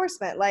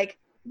reinforcement. Like,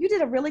 you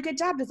did a really good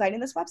job designing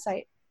this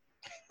website.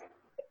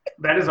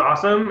 That is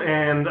awesome,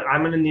 and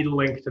I'm going to need a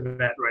link to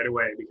that right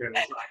away because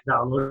I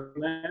downloaded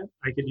that.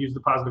 I could use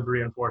the positive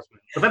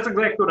reinforcement. But that's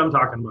exactly what I'm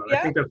talking about. Yeah.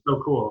 I think that's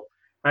so cool.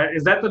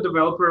 Is that the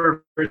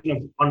developer version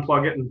of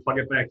unplug it and plug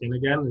it back in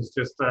again? Is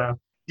just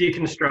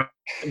deconstruct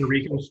and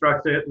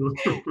reconstruct it?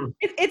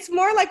 It's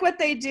more like what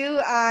they do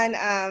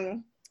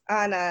on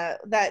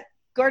that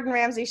Gordon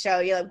Ramsay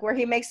show, where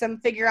he makes them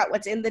figure out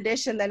what's in the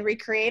dish and then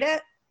recreate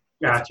it.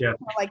 Gotcha.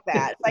 Like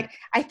that. Like,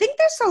 I think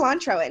there's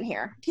cilantro in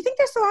here. Do you think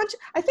there's cilantro?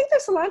 I think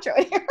there's cilantro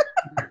in here.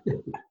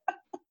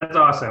 That's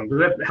awesome.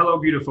 That Hello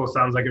Beautiful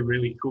sounds like a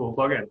really cool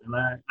plugin, and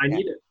I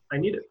need it. I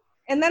need it.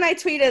 And then I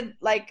tweeted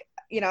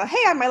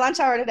hey, on my lunch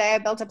hour today, I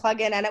built a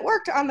plugin and it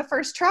worked on the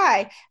first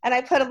try. And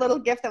I put a little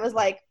GIF that was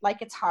like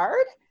it's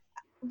hard.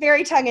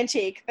 Very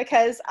tongue-in-cheek,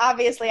 because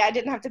obviously I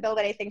didn't have to build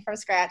anything from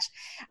scratch.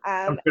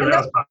 I'm sure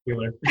that was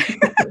popular.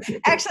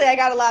 Actually, I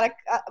got a lot of,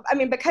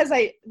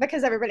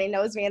 because everybody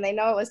knows me and they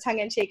know it was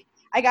tongue-in-cheek,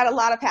 I got a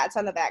lot of pats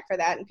on the back for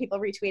that and people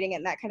retweeting it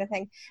and that kind of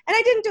thing. And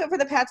I didn't do it for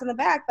the pats on the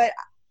back, but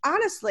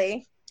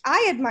honestly,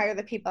 I admire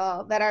the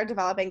people that are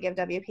developing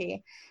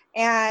GiveWP.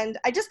 And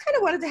I just kind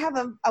of wanted to have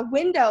a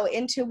window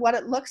into what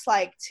it looks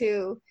like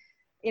to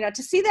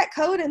see that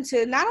code and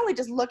to not only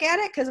just look at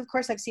it, because of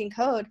course I've seen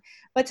code,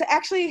 but to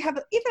actually have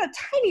even a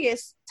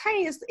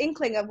tiniest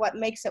inkling of what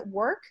makes it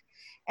work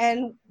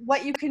and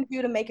what you can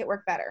do to make it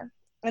work better.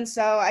 And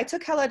so I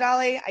took Hello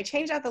Dolly, I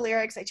changed out the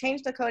lyrics, I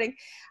changed the coding,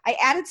 I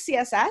added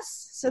CSS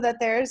so that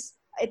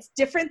it's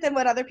different than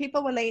what other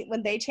people when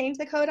they change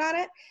the code on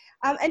it.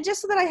 And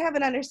just so that I have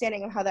an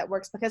understanding of how that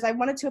works, because I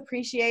wanted to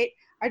appreciate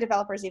our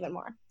developers even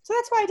more. So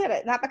that's why I did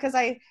it, not because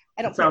I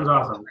don't. That sounds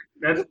awesome.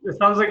 It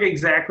sounds like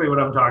exactly what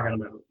I'm talking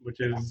about,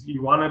 which is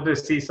you wanted to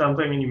see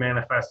something and you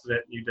manifested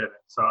it and you did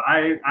it. So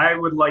I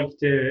would like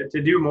to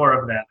do more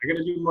of that. I got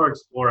to do more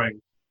exploring,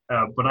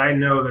 but I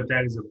know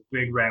that is a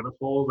big rabbit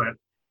hole that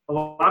a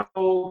lot of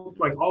people,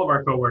 like all of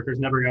our coworkers,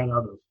 never got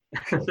out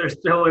of. They're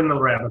still in the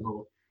rabbit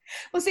hole.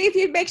 Well, see, if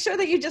you make sure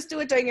that you just do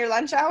it during your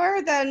lunch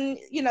hour, then,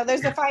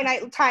 there's a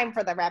finite time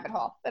for the rabbit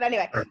hole. But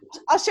anyway, perfect.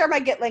 I'll share my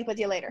Git link with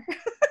you later.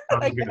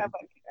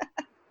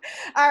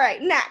 All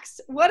right,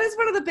 next. What is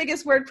one of the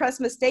biggest WordPress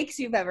mistakes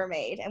you've ever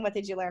made, and what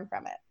did you learn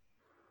from it?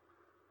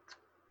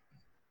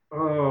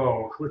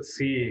 Oh, let's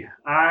see.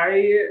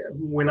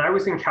 When I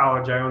was in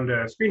college, I owned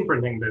a screen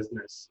printing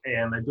business,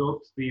 and I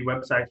built the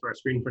website for a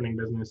screen printing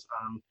business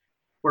on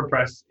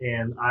WordPress,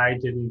 and I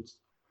didn't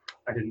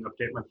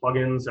update my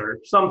plugins or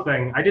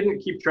something. I didn't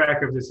keep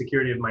track of the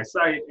security of my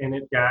site, and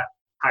it got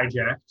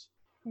hijacked.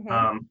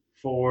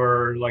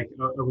 For like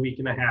a week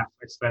and a half.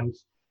 I spent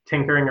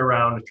tinkering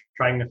around,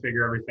 trying to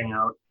figure everything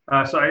out.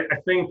 So I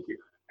think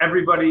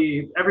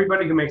everybody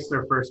who makes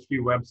their first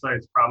few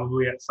websites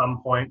probably at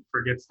some point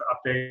forgets to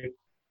update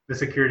the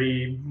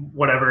security,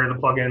 whatever, the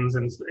plugins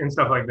and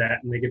stuff like that,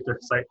 and they get their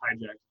site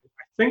hijacked.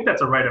 I think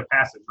that's a rite of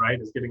passage, right?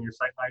 Is getting your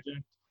site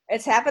hijacked?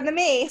 It's happened to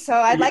me, so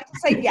I'd like to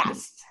say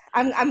yes.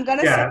 I'm going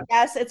to say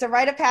yes. It's a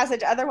rite of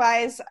passage.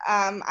 Otherwise,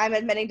 I'm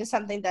admitting to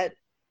something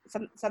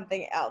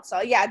else.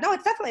 So yeah, no,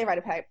 it's definitely a rite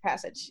of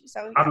passage.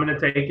 So I'm going to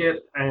take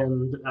it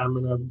and I'm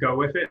going to go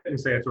with it and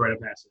say it's a rite of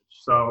passage.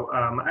 So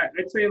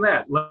I'd say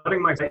that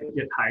letting my site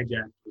get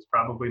hijacked was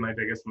probably my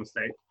biggest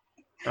mistake.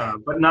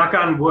 But knock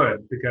on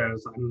wood,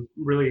 because I'm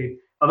really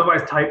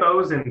Otherwise,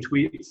 typos and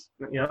tweets.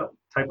 Yeah,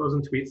 typos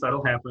and tweets,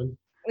 that'll happen.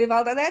 We've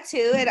all done that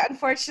too. And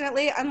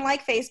unfortunately,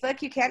 unlike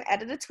Facebook, you can't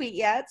edit a tweet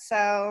yet.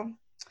 So,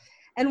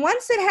 and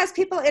once it has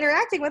people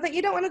interacting with it,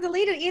 you don't want to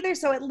delete it either.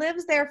 So it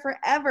lives there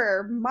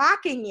forever,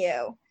 mocking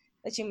you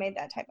that you made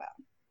that typo.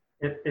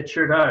 It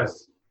sure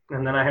does.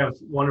 And then I have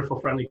wonderful,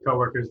 friendly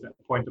coworkers that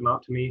point them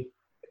out to me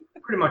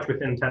pretty much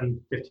within 10,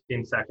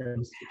 15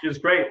 seconds, which is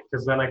great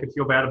because then I could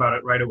feel bad about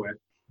it right away.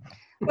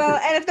 Well,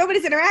 and if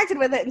nobody's interacted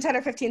with it in 10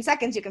 or 15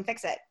 seconds, you can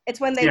fix it. It's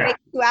when they wait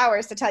 2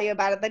 hours to tell you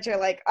about it that you're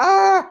like,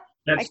 oh.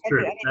 That's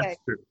true. That's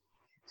true.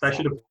 So I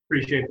should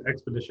appreciate the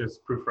expeditious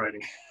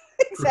proofwriting.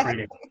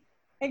 Exactly.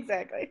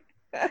 Exactly.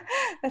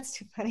 That's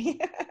too funny.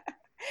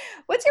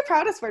 What's your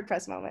proudest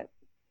WordPress moment?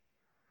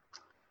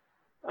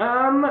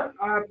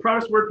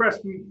 Proudest WordPress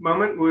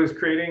moment was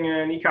creating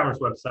an e-commerce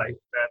website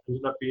that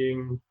ended up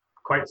being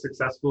quite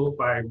successful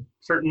by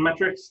certain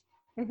metrics.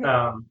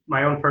 Mm-hmm.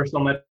 My own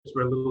personal metrics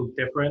were a little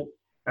different.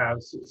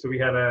 So we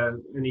had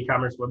an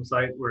e-commerce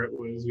website where it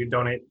was we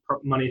donate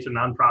money to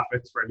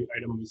nonprofits for every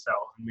item we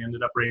sell, and we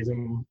ended up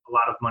raising a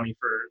lot of money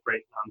for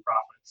great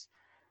nonprofits.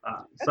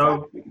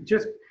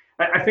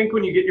 I think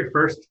when you get your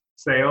first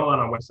sale on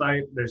a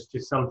website, there's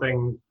just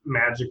something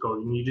magical,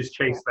 and you just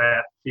chase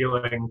that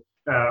feeling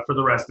for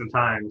the rest of the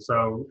time.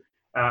 So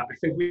I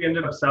think we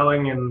ended up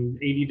selling in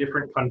 80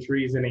 different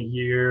countries in a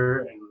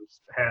year, and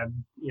had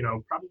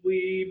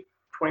probably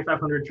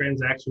 2,500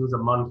 transactions a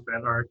month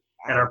at our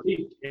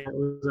peak. It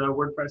was a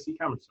WordPress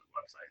e-commerce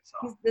website.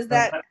 So does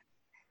that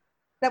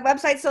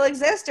website still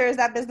exist, or is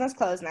that business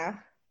closed now?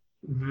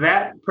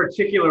 That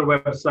particular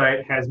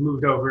website has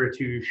moved over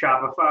to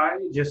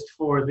Shopify just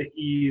for the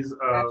ease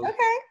of. That's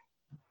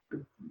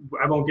okay.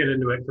 I won't get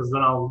into it because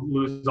then I'll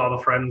lose all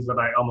the friends that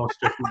I almost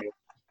just made.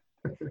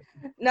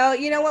 No,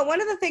 you know what?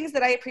 One of the things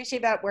that I appreciate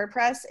about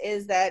WordPress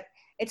is that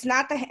it's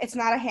not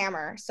a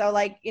hammer. So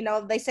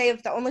they say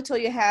if the only tool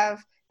you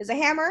have is a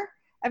hammer,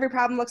 every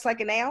problem looks like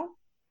a nail.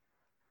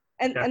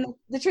 And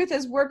the truth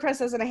is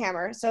WordPress isn't a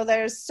hammer. So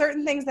there's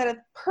certain things that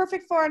it's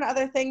perfect for and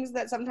other things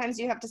that sometimes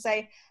you have to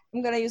say,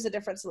 I'm going to use a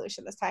different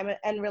solution this time.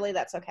 And really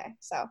that's okay.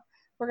 So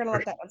we're going to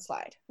let that one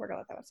slide.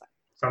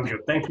 Sounds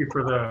good. Thank you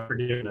for the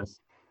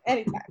forgiveness.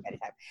 Anytime.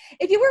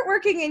 If you weren't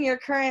working in your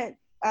current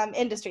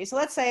industry, so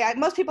let's say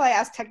most people I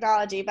ask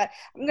technology, but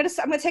I'm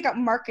gonna take up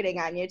marketing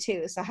on you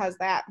too. So how's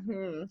that?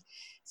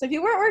 So if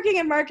you weren't working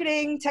in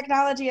marketing,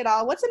 technology at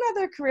all, what's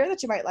another career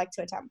that you might like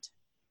to attempt?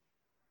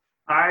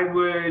 I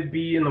would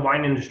be in the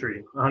wine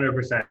industry,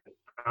 100%.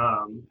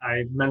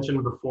 I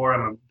mentioned before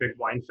I'm a big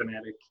wine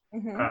fanatic.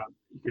 Mm-hmm.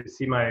 You can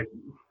see my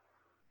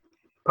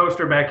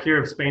poster back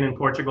here of Spain and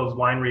Portugal's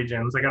wine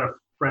regions. I got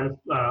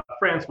a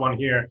France one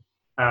here.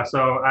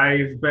 So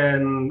I've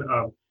been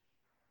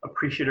I've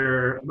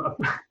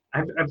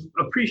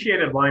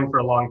appreciated wine for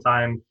a long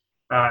time.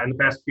 In the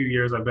past few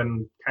years, I've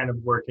been kind of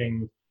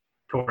working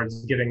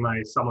towards getting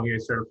my sommelier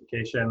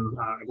certification.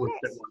 I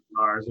worked at one of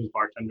bars as a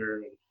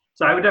bartender.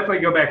 So I would definitely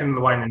go back into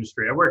the wine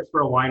industry. I worked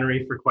for a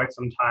winery for quite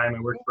some time. I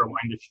worked for a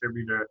wine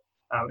distributor.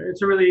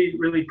 It's a really,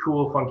 really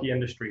cool, funky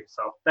industry.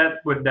 So that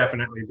would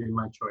definitely be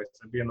my choice.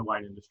 I'd be in the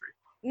wine industry.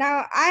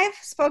 Now, I've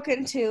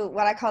spoken to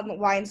what I call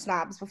wine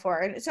snobs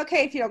before, and it's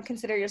okay if you don't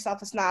consider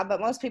yourself a snob, but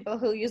most people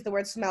who use the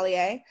word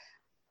sommelier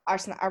are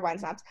wine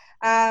snobs.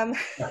 Yeah,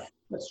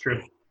 that's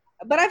true.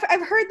 But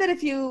I've heard that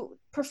if you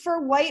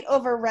prefer white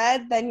over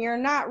red, then you're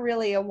not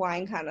really a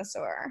wine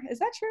connoisseur. Is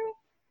that true?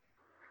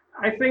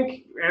 I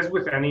think, as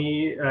with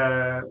any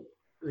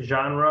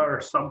genre or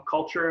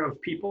subculture of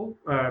people,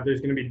 there's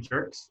going to be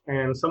jerks,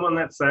 and someone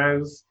that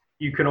says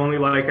you can only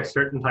like a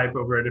certain type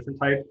over a different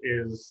type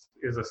is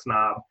a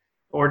snob.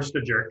 Or just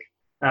a jerk.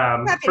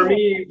 For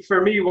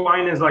me,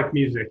 wine is like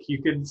music.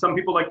 Some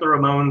people like the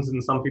Ramones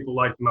and some people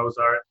like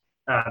Mozart.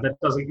 That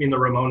doesn't mean the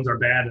Ramones are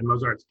bad and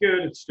Mozart's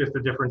good. It's just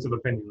a difference of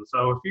opinion.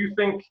 So if you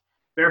think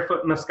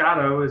Barefoot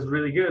Moscato is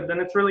really good,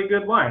 then it's really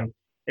good wine.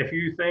 If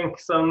you think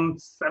some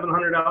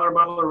 $700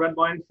 bottle of red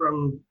wine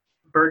from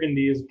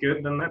Burgundy is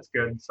good, then that's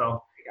good.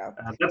 So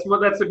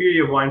that's the beauty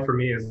of wine for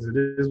me is it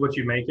is what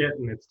you make it,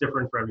 and it's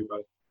different for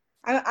everybody.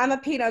 I'm a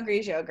Pinot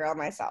Grigio girl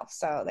myself,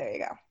 so there you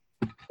go.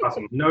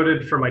 Awesome.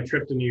 Noted for my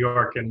trip to New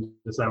York in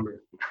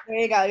December. There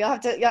you go. You'll have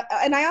to,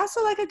 and I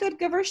also like a good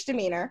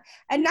Gewürztraminer,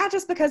 and not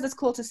just because it's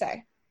cool to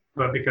say.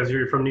 But because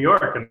you're from New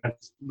York, and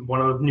that's one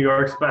of New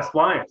York's best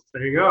wines.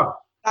 There you go.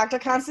 Dr.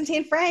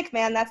 Constantine Frank,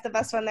 man, that's the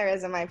best one there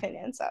is, in my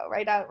opinion. So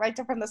right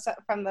from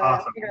the.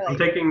 Awesome. I'm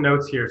taking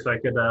notes here so I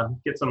could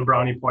get some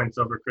brownie points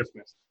over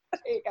Christmas.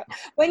 There you go.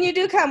 When you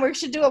do come, we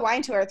should do a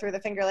wine tour through the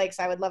Finger Lakes.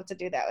 I would love to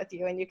do that with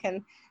you, and you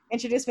can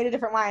introduce me to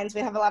different wines.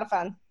 We have a lot of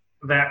fun.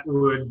 That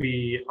would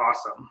be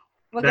awesome.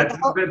 That's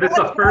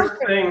the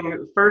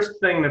first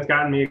thing that's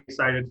gotten me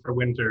excited for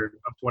winter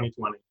of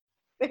 2020.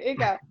 There you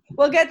go.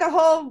 We'll get the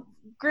whole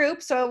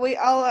group, so we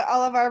all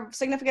of our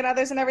significant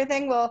others and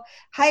everything. We'll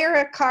hire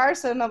a car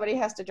so nobody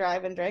has to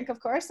drive and drink,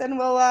 of course, and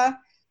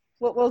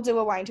we'll do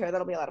a wine tour.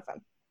 That'll be a lot of fun.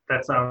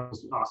 That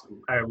sounds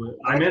awesome.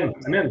 I'm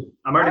in.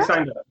 I'm already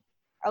signed up.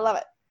 I love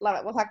it.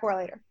 We'll talk more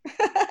later.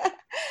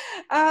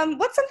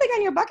 What's something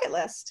on your bucket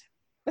list?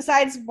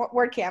 besides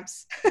word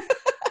camps?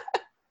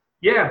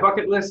 Yeah,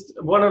 bucket list.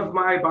 One of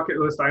my bucket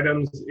list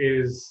items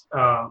is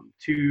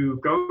to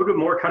go to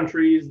more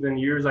countries than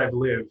years I've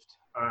lived.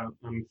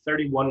 I'm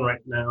 31 right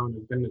now, and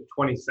I've been to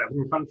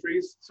 27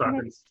 countries, so I've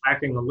been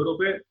slacking a little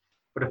bit.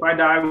 But if I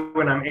die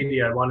when I'm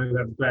 80, I want to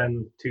have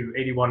been to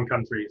 81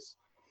 countries,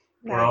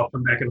 where I'll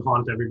come back and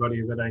haunt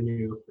everybody that I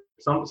knew,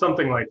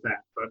 something like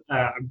that. But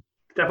I'm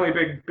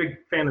definitely a big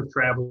fan of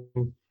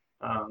traveling.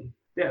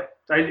 Yeah,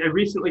 I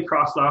recently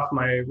crossed off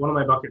one of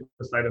my bucket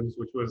list items,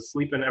 which was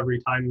sleep in every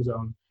time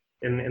zone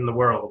in the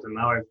world, and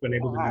now I've been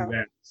able to do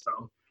that.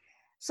 So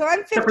I'm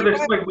 50. Except for there's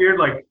like weird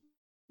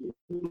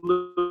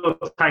little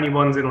tiny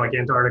ones in like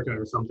Antarctica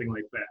or something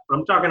like that. But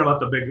I'm talking about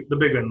the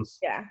big ones.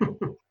 Yeah.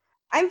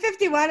 I'm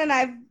 51 and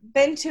I've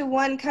been to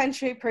one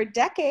country per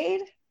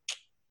decade.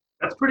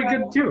 That's pretty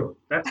good too.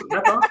 That's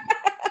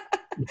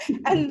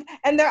awesome.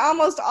 and they're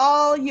almost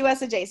all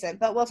US adjacent,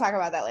 but we'll talk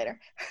about that later.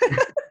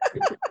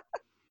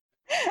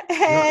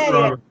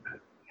 Anyway.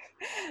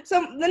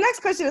 So the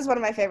next question is one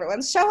of my favorite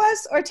ones. Show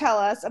us or tell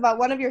us about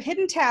one of your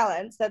hidden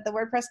talents that the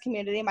WordPress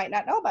community might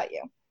not know about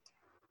you.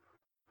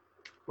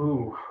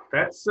 Ooh,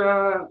 that's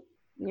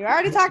you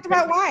already talked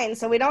about wine,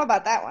 so we know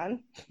about that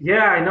one.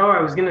 Yeah, I know.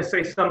 I was gonna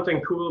say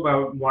something cool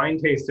about wine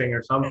tasting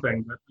or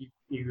something, but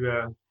you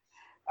all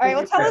right,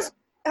 well, tell us.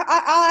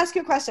 I'll ask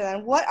you a question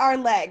then. What are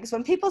legs?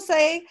 When people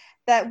say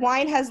that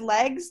wine has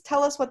legs,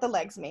 tell us what the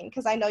legs mean,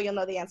 because I know you'll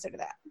know the answer to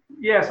that.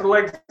 Yeah, so the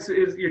legs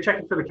is you're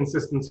checking for the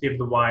consistency of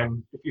the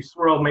wine. If you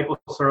swirl maple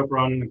syrup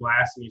around in the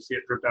glass and you see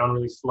it drip down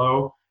really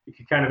slow, you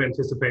can kind of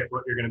anticipate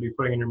what you're going to be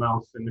putting in your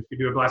mouth. And if you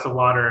do a glass of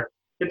water,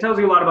 it tells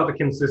you a lot about the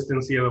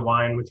consistency of the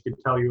wine, which could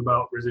tell you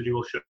about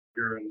residual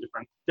sugar and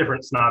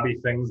different snobby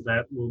things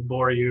that will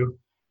bore you.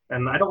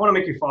 And I don't want to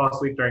make you fall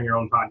asleep during your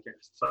own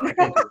podcast, so I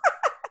can't do it.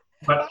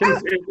 But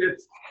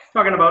it's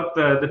talking about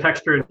the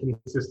texture and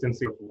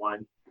consistency of the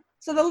wine.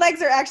 So the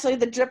legs are actually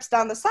the drips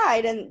down the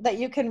side, and that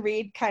you can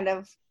read kind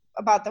of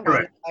about the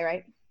wine,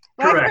 right?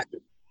 Correct.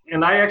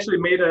 And I actually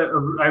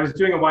I was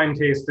doing a wine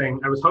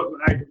tasting. I've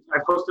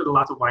hosted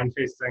lots of wine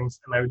tastings,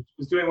 and I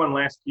was doing one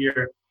last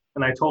year,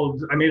 and I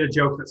made a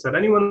joke that said,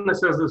 anyone that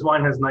says this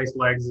wine has nice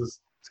legs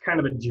is kind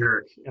of a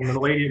jerk. And the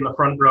lady in the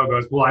front row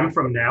goes, well, I'm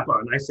from Napa,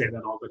 and I say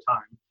that all the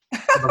time.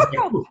 Like,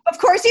 of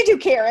course you do,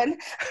 Karen.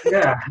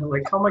 Yeah,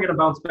 like, how am I going to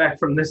bounce back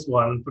from this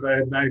one? But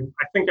I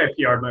think I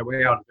PR'd my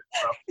way out of it,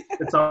 so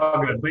it's all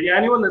good. But yeah,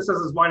 anyone that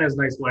says this wine has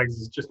nice legs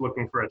is just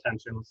looking for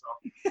attention. So.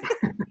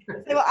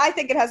 Well, I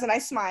think it has a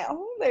nice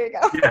smile. There you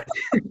go.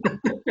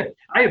 Yeah.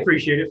 I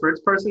appreciate it for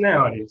its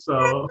personality.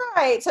 So. That's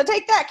right. So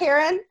take that,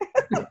 Karen.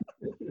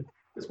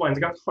 This wine's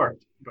got heart,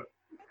 but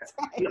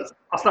no,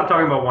 I'll stop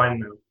talking about wine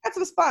now. That's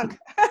some spunk.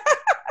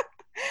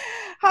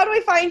 How do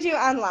we find you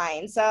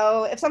online?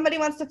 So if somebody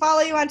wants to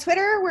follow you on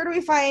Twitter, where do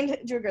we find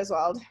Drew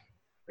Griswold?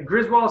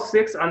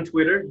 Griswold6 on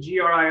Twitter,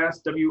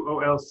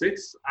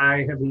 GRISWOL6.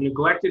 I have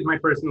neglected my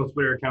personal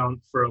Twitter account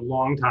for a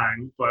long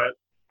time, but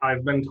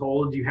I've been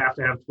told you have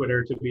to have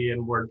Twitter to be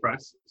in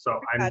WordPress.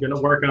 So I'm going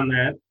to work on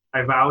that.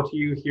 I vow to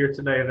you here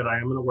today that I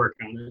am going to work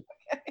on it.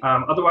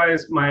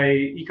 Otherwise, my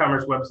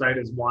e-commerce website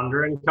is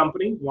Wander &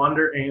 Company,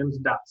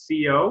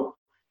 wanderand.co.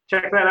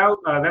 Check that out.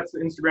 That's the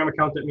Instagram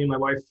account that me and my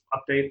wife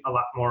update a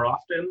lot more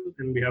often,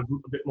 and we have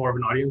a bit more of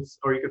an audience.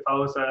 Or you can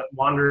follow us at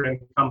Wander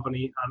 &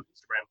 Company on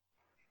Instagram.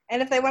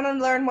 And if they want to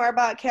learn more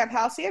about Camp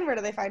Halcyon, where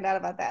do they find out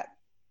about that?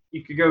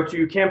 You could go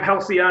to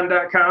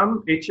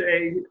camphalcyon.com,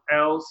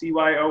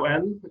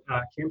 HALCYON,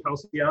 Camp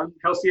Halcyon.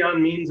 Halcyon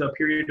means a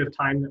period of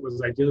time that was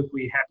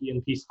idyllically happy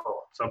and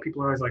peaceful. So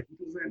people are always like,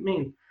 what does that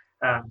mean?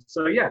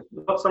 So yeah,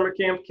 love summer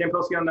camp,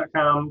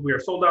 camphalcyon.com. We are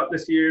sold out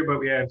this year, but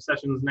we have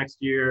sessions next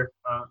year.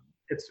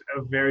 It's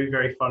a very,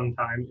 very fun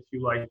time if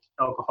you like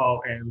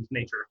alcohol and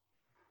nature.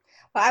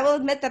 Well, I will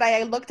admit that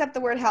I looked up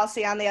the word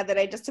halcyon the other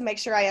day just to make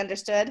sure I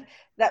understood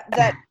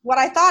that what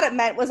I thought it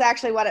meant was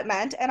actually what it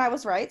meant, and I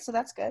was right, so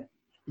that's good.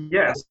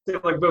 Yes,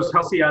 like those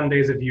halcyon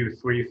days of youth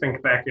where you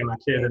think back in a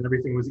kid and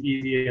everything was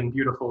easy and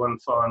beautiful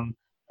and fun.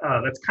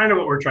 That's kind of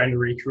what we're trying to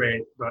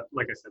recreate, but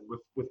like I said,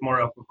 with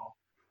more alcohol.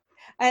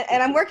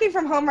 And I'm working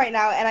from home right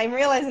now, and I'm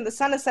realizing the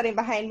sun is setting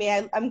behind me.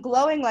 I'm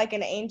glowing like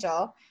an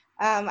angel.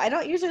 I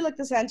don't usually look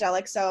this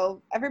angelic,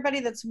 so everybody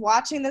that's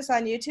watching this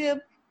on YouTube,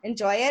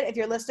 enjoy it. If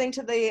you're listening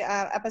to the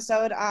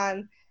episode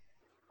on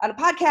a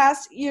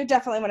podcast, you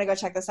definitely want to go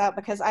check this out,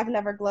 because I've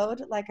never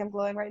glowed like I'm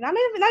glowing right now.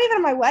 Not even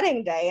on my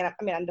wedding day. And I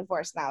mean, I'm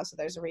divorced now, so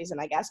there's a reason,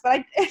 I guess. But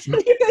I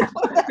didn't even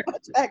glow that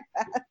much back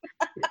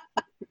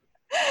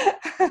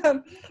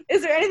then.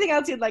 Is there anything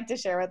else you'd like to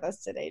share with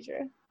us today,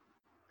 Drew?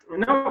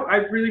 No, I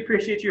really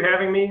appreciate you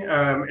having me.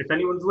 If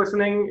anyone's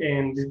listening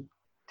and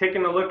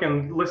taking a look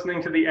and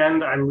listening to the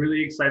end, I'm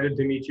really excited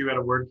to meet you at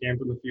a WordCamp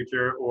in the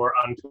future or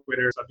on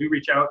Twitter. So do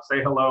reach out,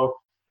 say hello,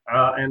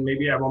 and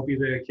maybe I won't be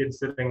the kid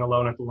sitting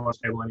alone at the lunch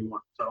table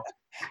anymore. So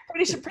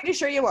pretty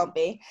sure you won't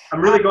be.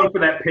 I'm really going for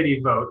that pity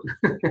vote.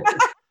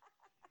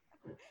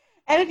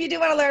 And if you do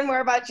want to learn more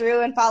about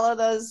Drew and follow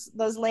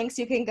those links,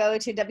 you can go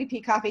to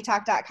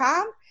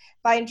wpcoffeetalk.com,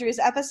 find Drew's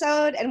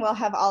episode, and we'll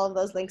have all of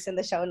those links in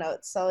the show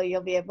notes. So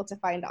you'll be able to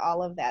find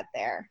all of that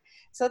there.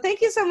 So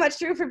thank you so much,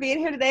 Drew, for being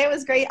here today. It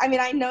was great. I mean,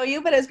 I know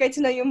you, but it was great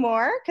to know you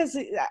more because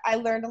I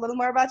learned a little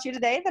more about you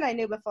today than I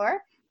knew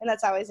before. And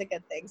that's always a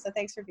good thing. So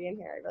thanks for being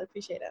here. I really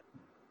appreciate it.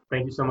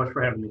 Thank you so much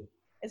for having me.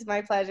 It's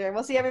my pleasure.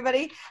 We'll see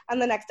everybody on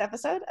the next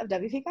episode of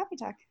WP Coffee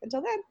Talk.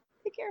 Until then,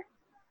 take care.